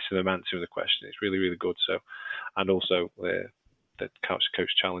asking the question and answering the question. It's really, really good. So, and also the Couch to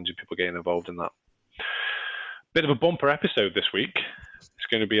Coach Challenge and people getting involved in that. Bit of a bumper episode this week. It's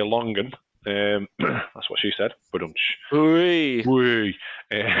going to be a long one. That's what she said.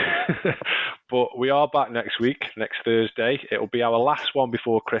 But we are back next week, next Thursday. It'll be our last one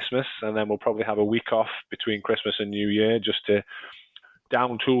before Christmas, and then we'll probably have a week off between Christmas and New Year just to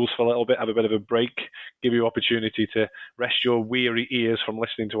down tools for a little bit, have a bit of a break, give you opportunity to rest your weary ears from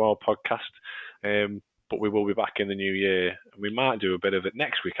listening to our podcast. But we will be back in the new year, and we might do a bit of it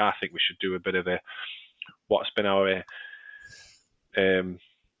next week. I think we should do a bit of what's been our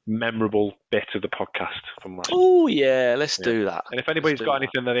memorable bit of the podcast from last. Oh yeah, let's do that. And if anybody's got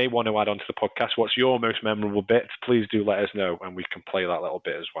anything that they want to add onto the podcast, what's your most memorable bit? Please do let us know, and we can play that little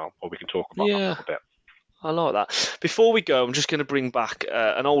bit as well, or we can talk about that a little bit. I like that. Before we go, I'm just going to bring back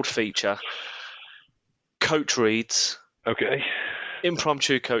an old feature. Coach reads. Okay.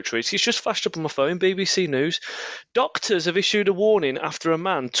 Impromptu coach reads. It's just flashed up on my phone. BBC News. Doctors have issued a warning after a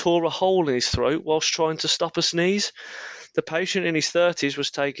man tore a hole in his throat whilst trying to stop a sneeze. The patient in his 30s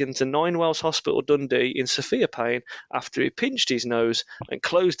was taken to Nine Wells Hospital Dundee in severe pain after he pinched his nose and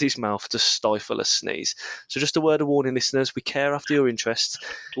closed his mouth to stifle a sneeze. So just a word of warning, listeners, we care after your interests.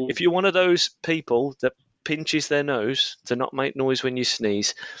 Ooh. If you're one of those people that pinches their nose to not make noise when you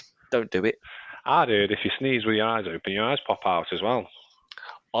sneeze, don't do it. I'd heard if you sneeze with your eyes open, your eyes pop out as well.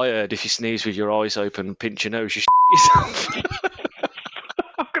 I heard if you sneeze with your eyes open, pinch your nose, you yourself.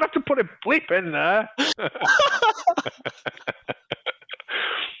 I'm going to have to put a blip in there.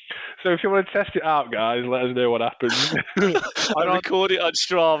 So if you want to test it out, guys, let us know what happens. I record it on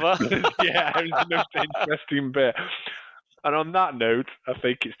Strava. Yeah, it's the most interesting bit. And on that note, I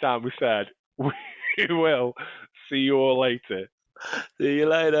think it's time we said we will see you all later. See you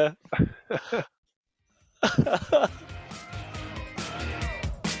later.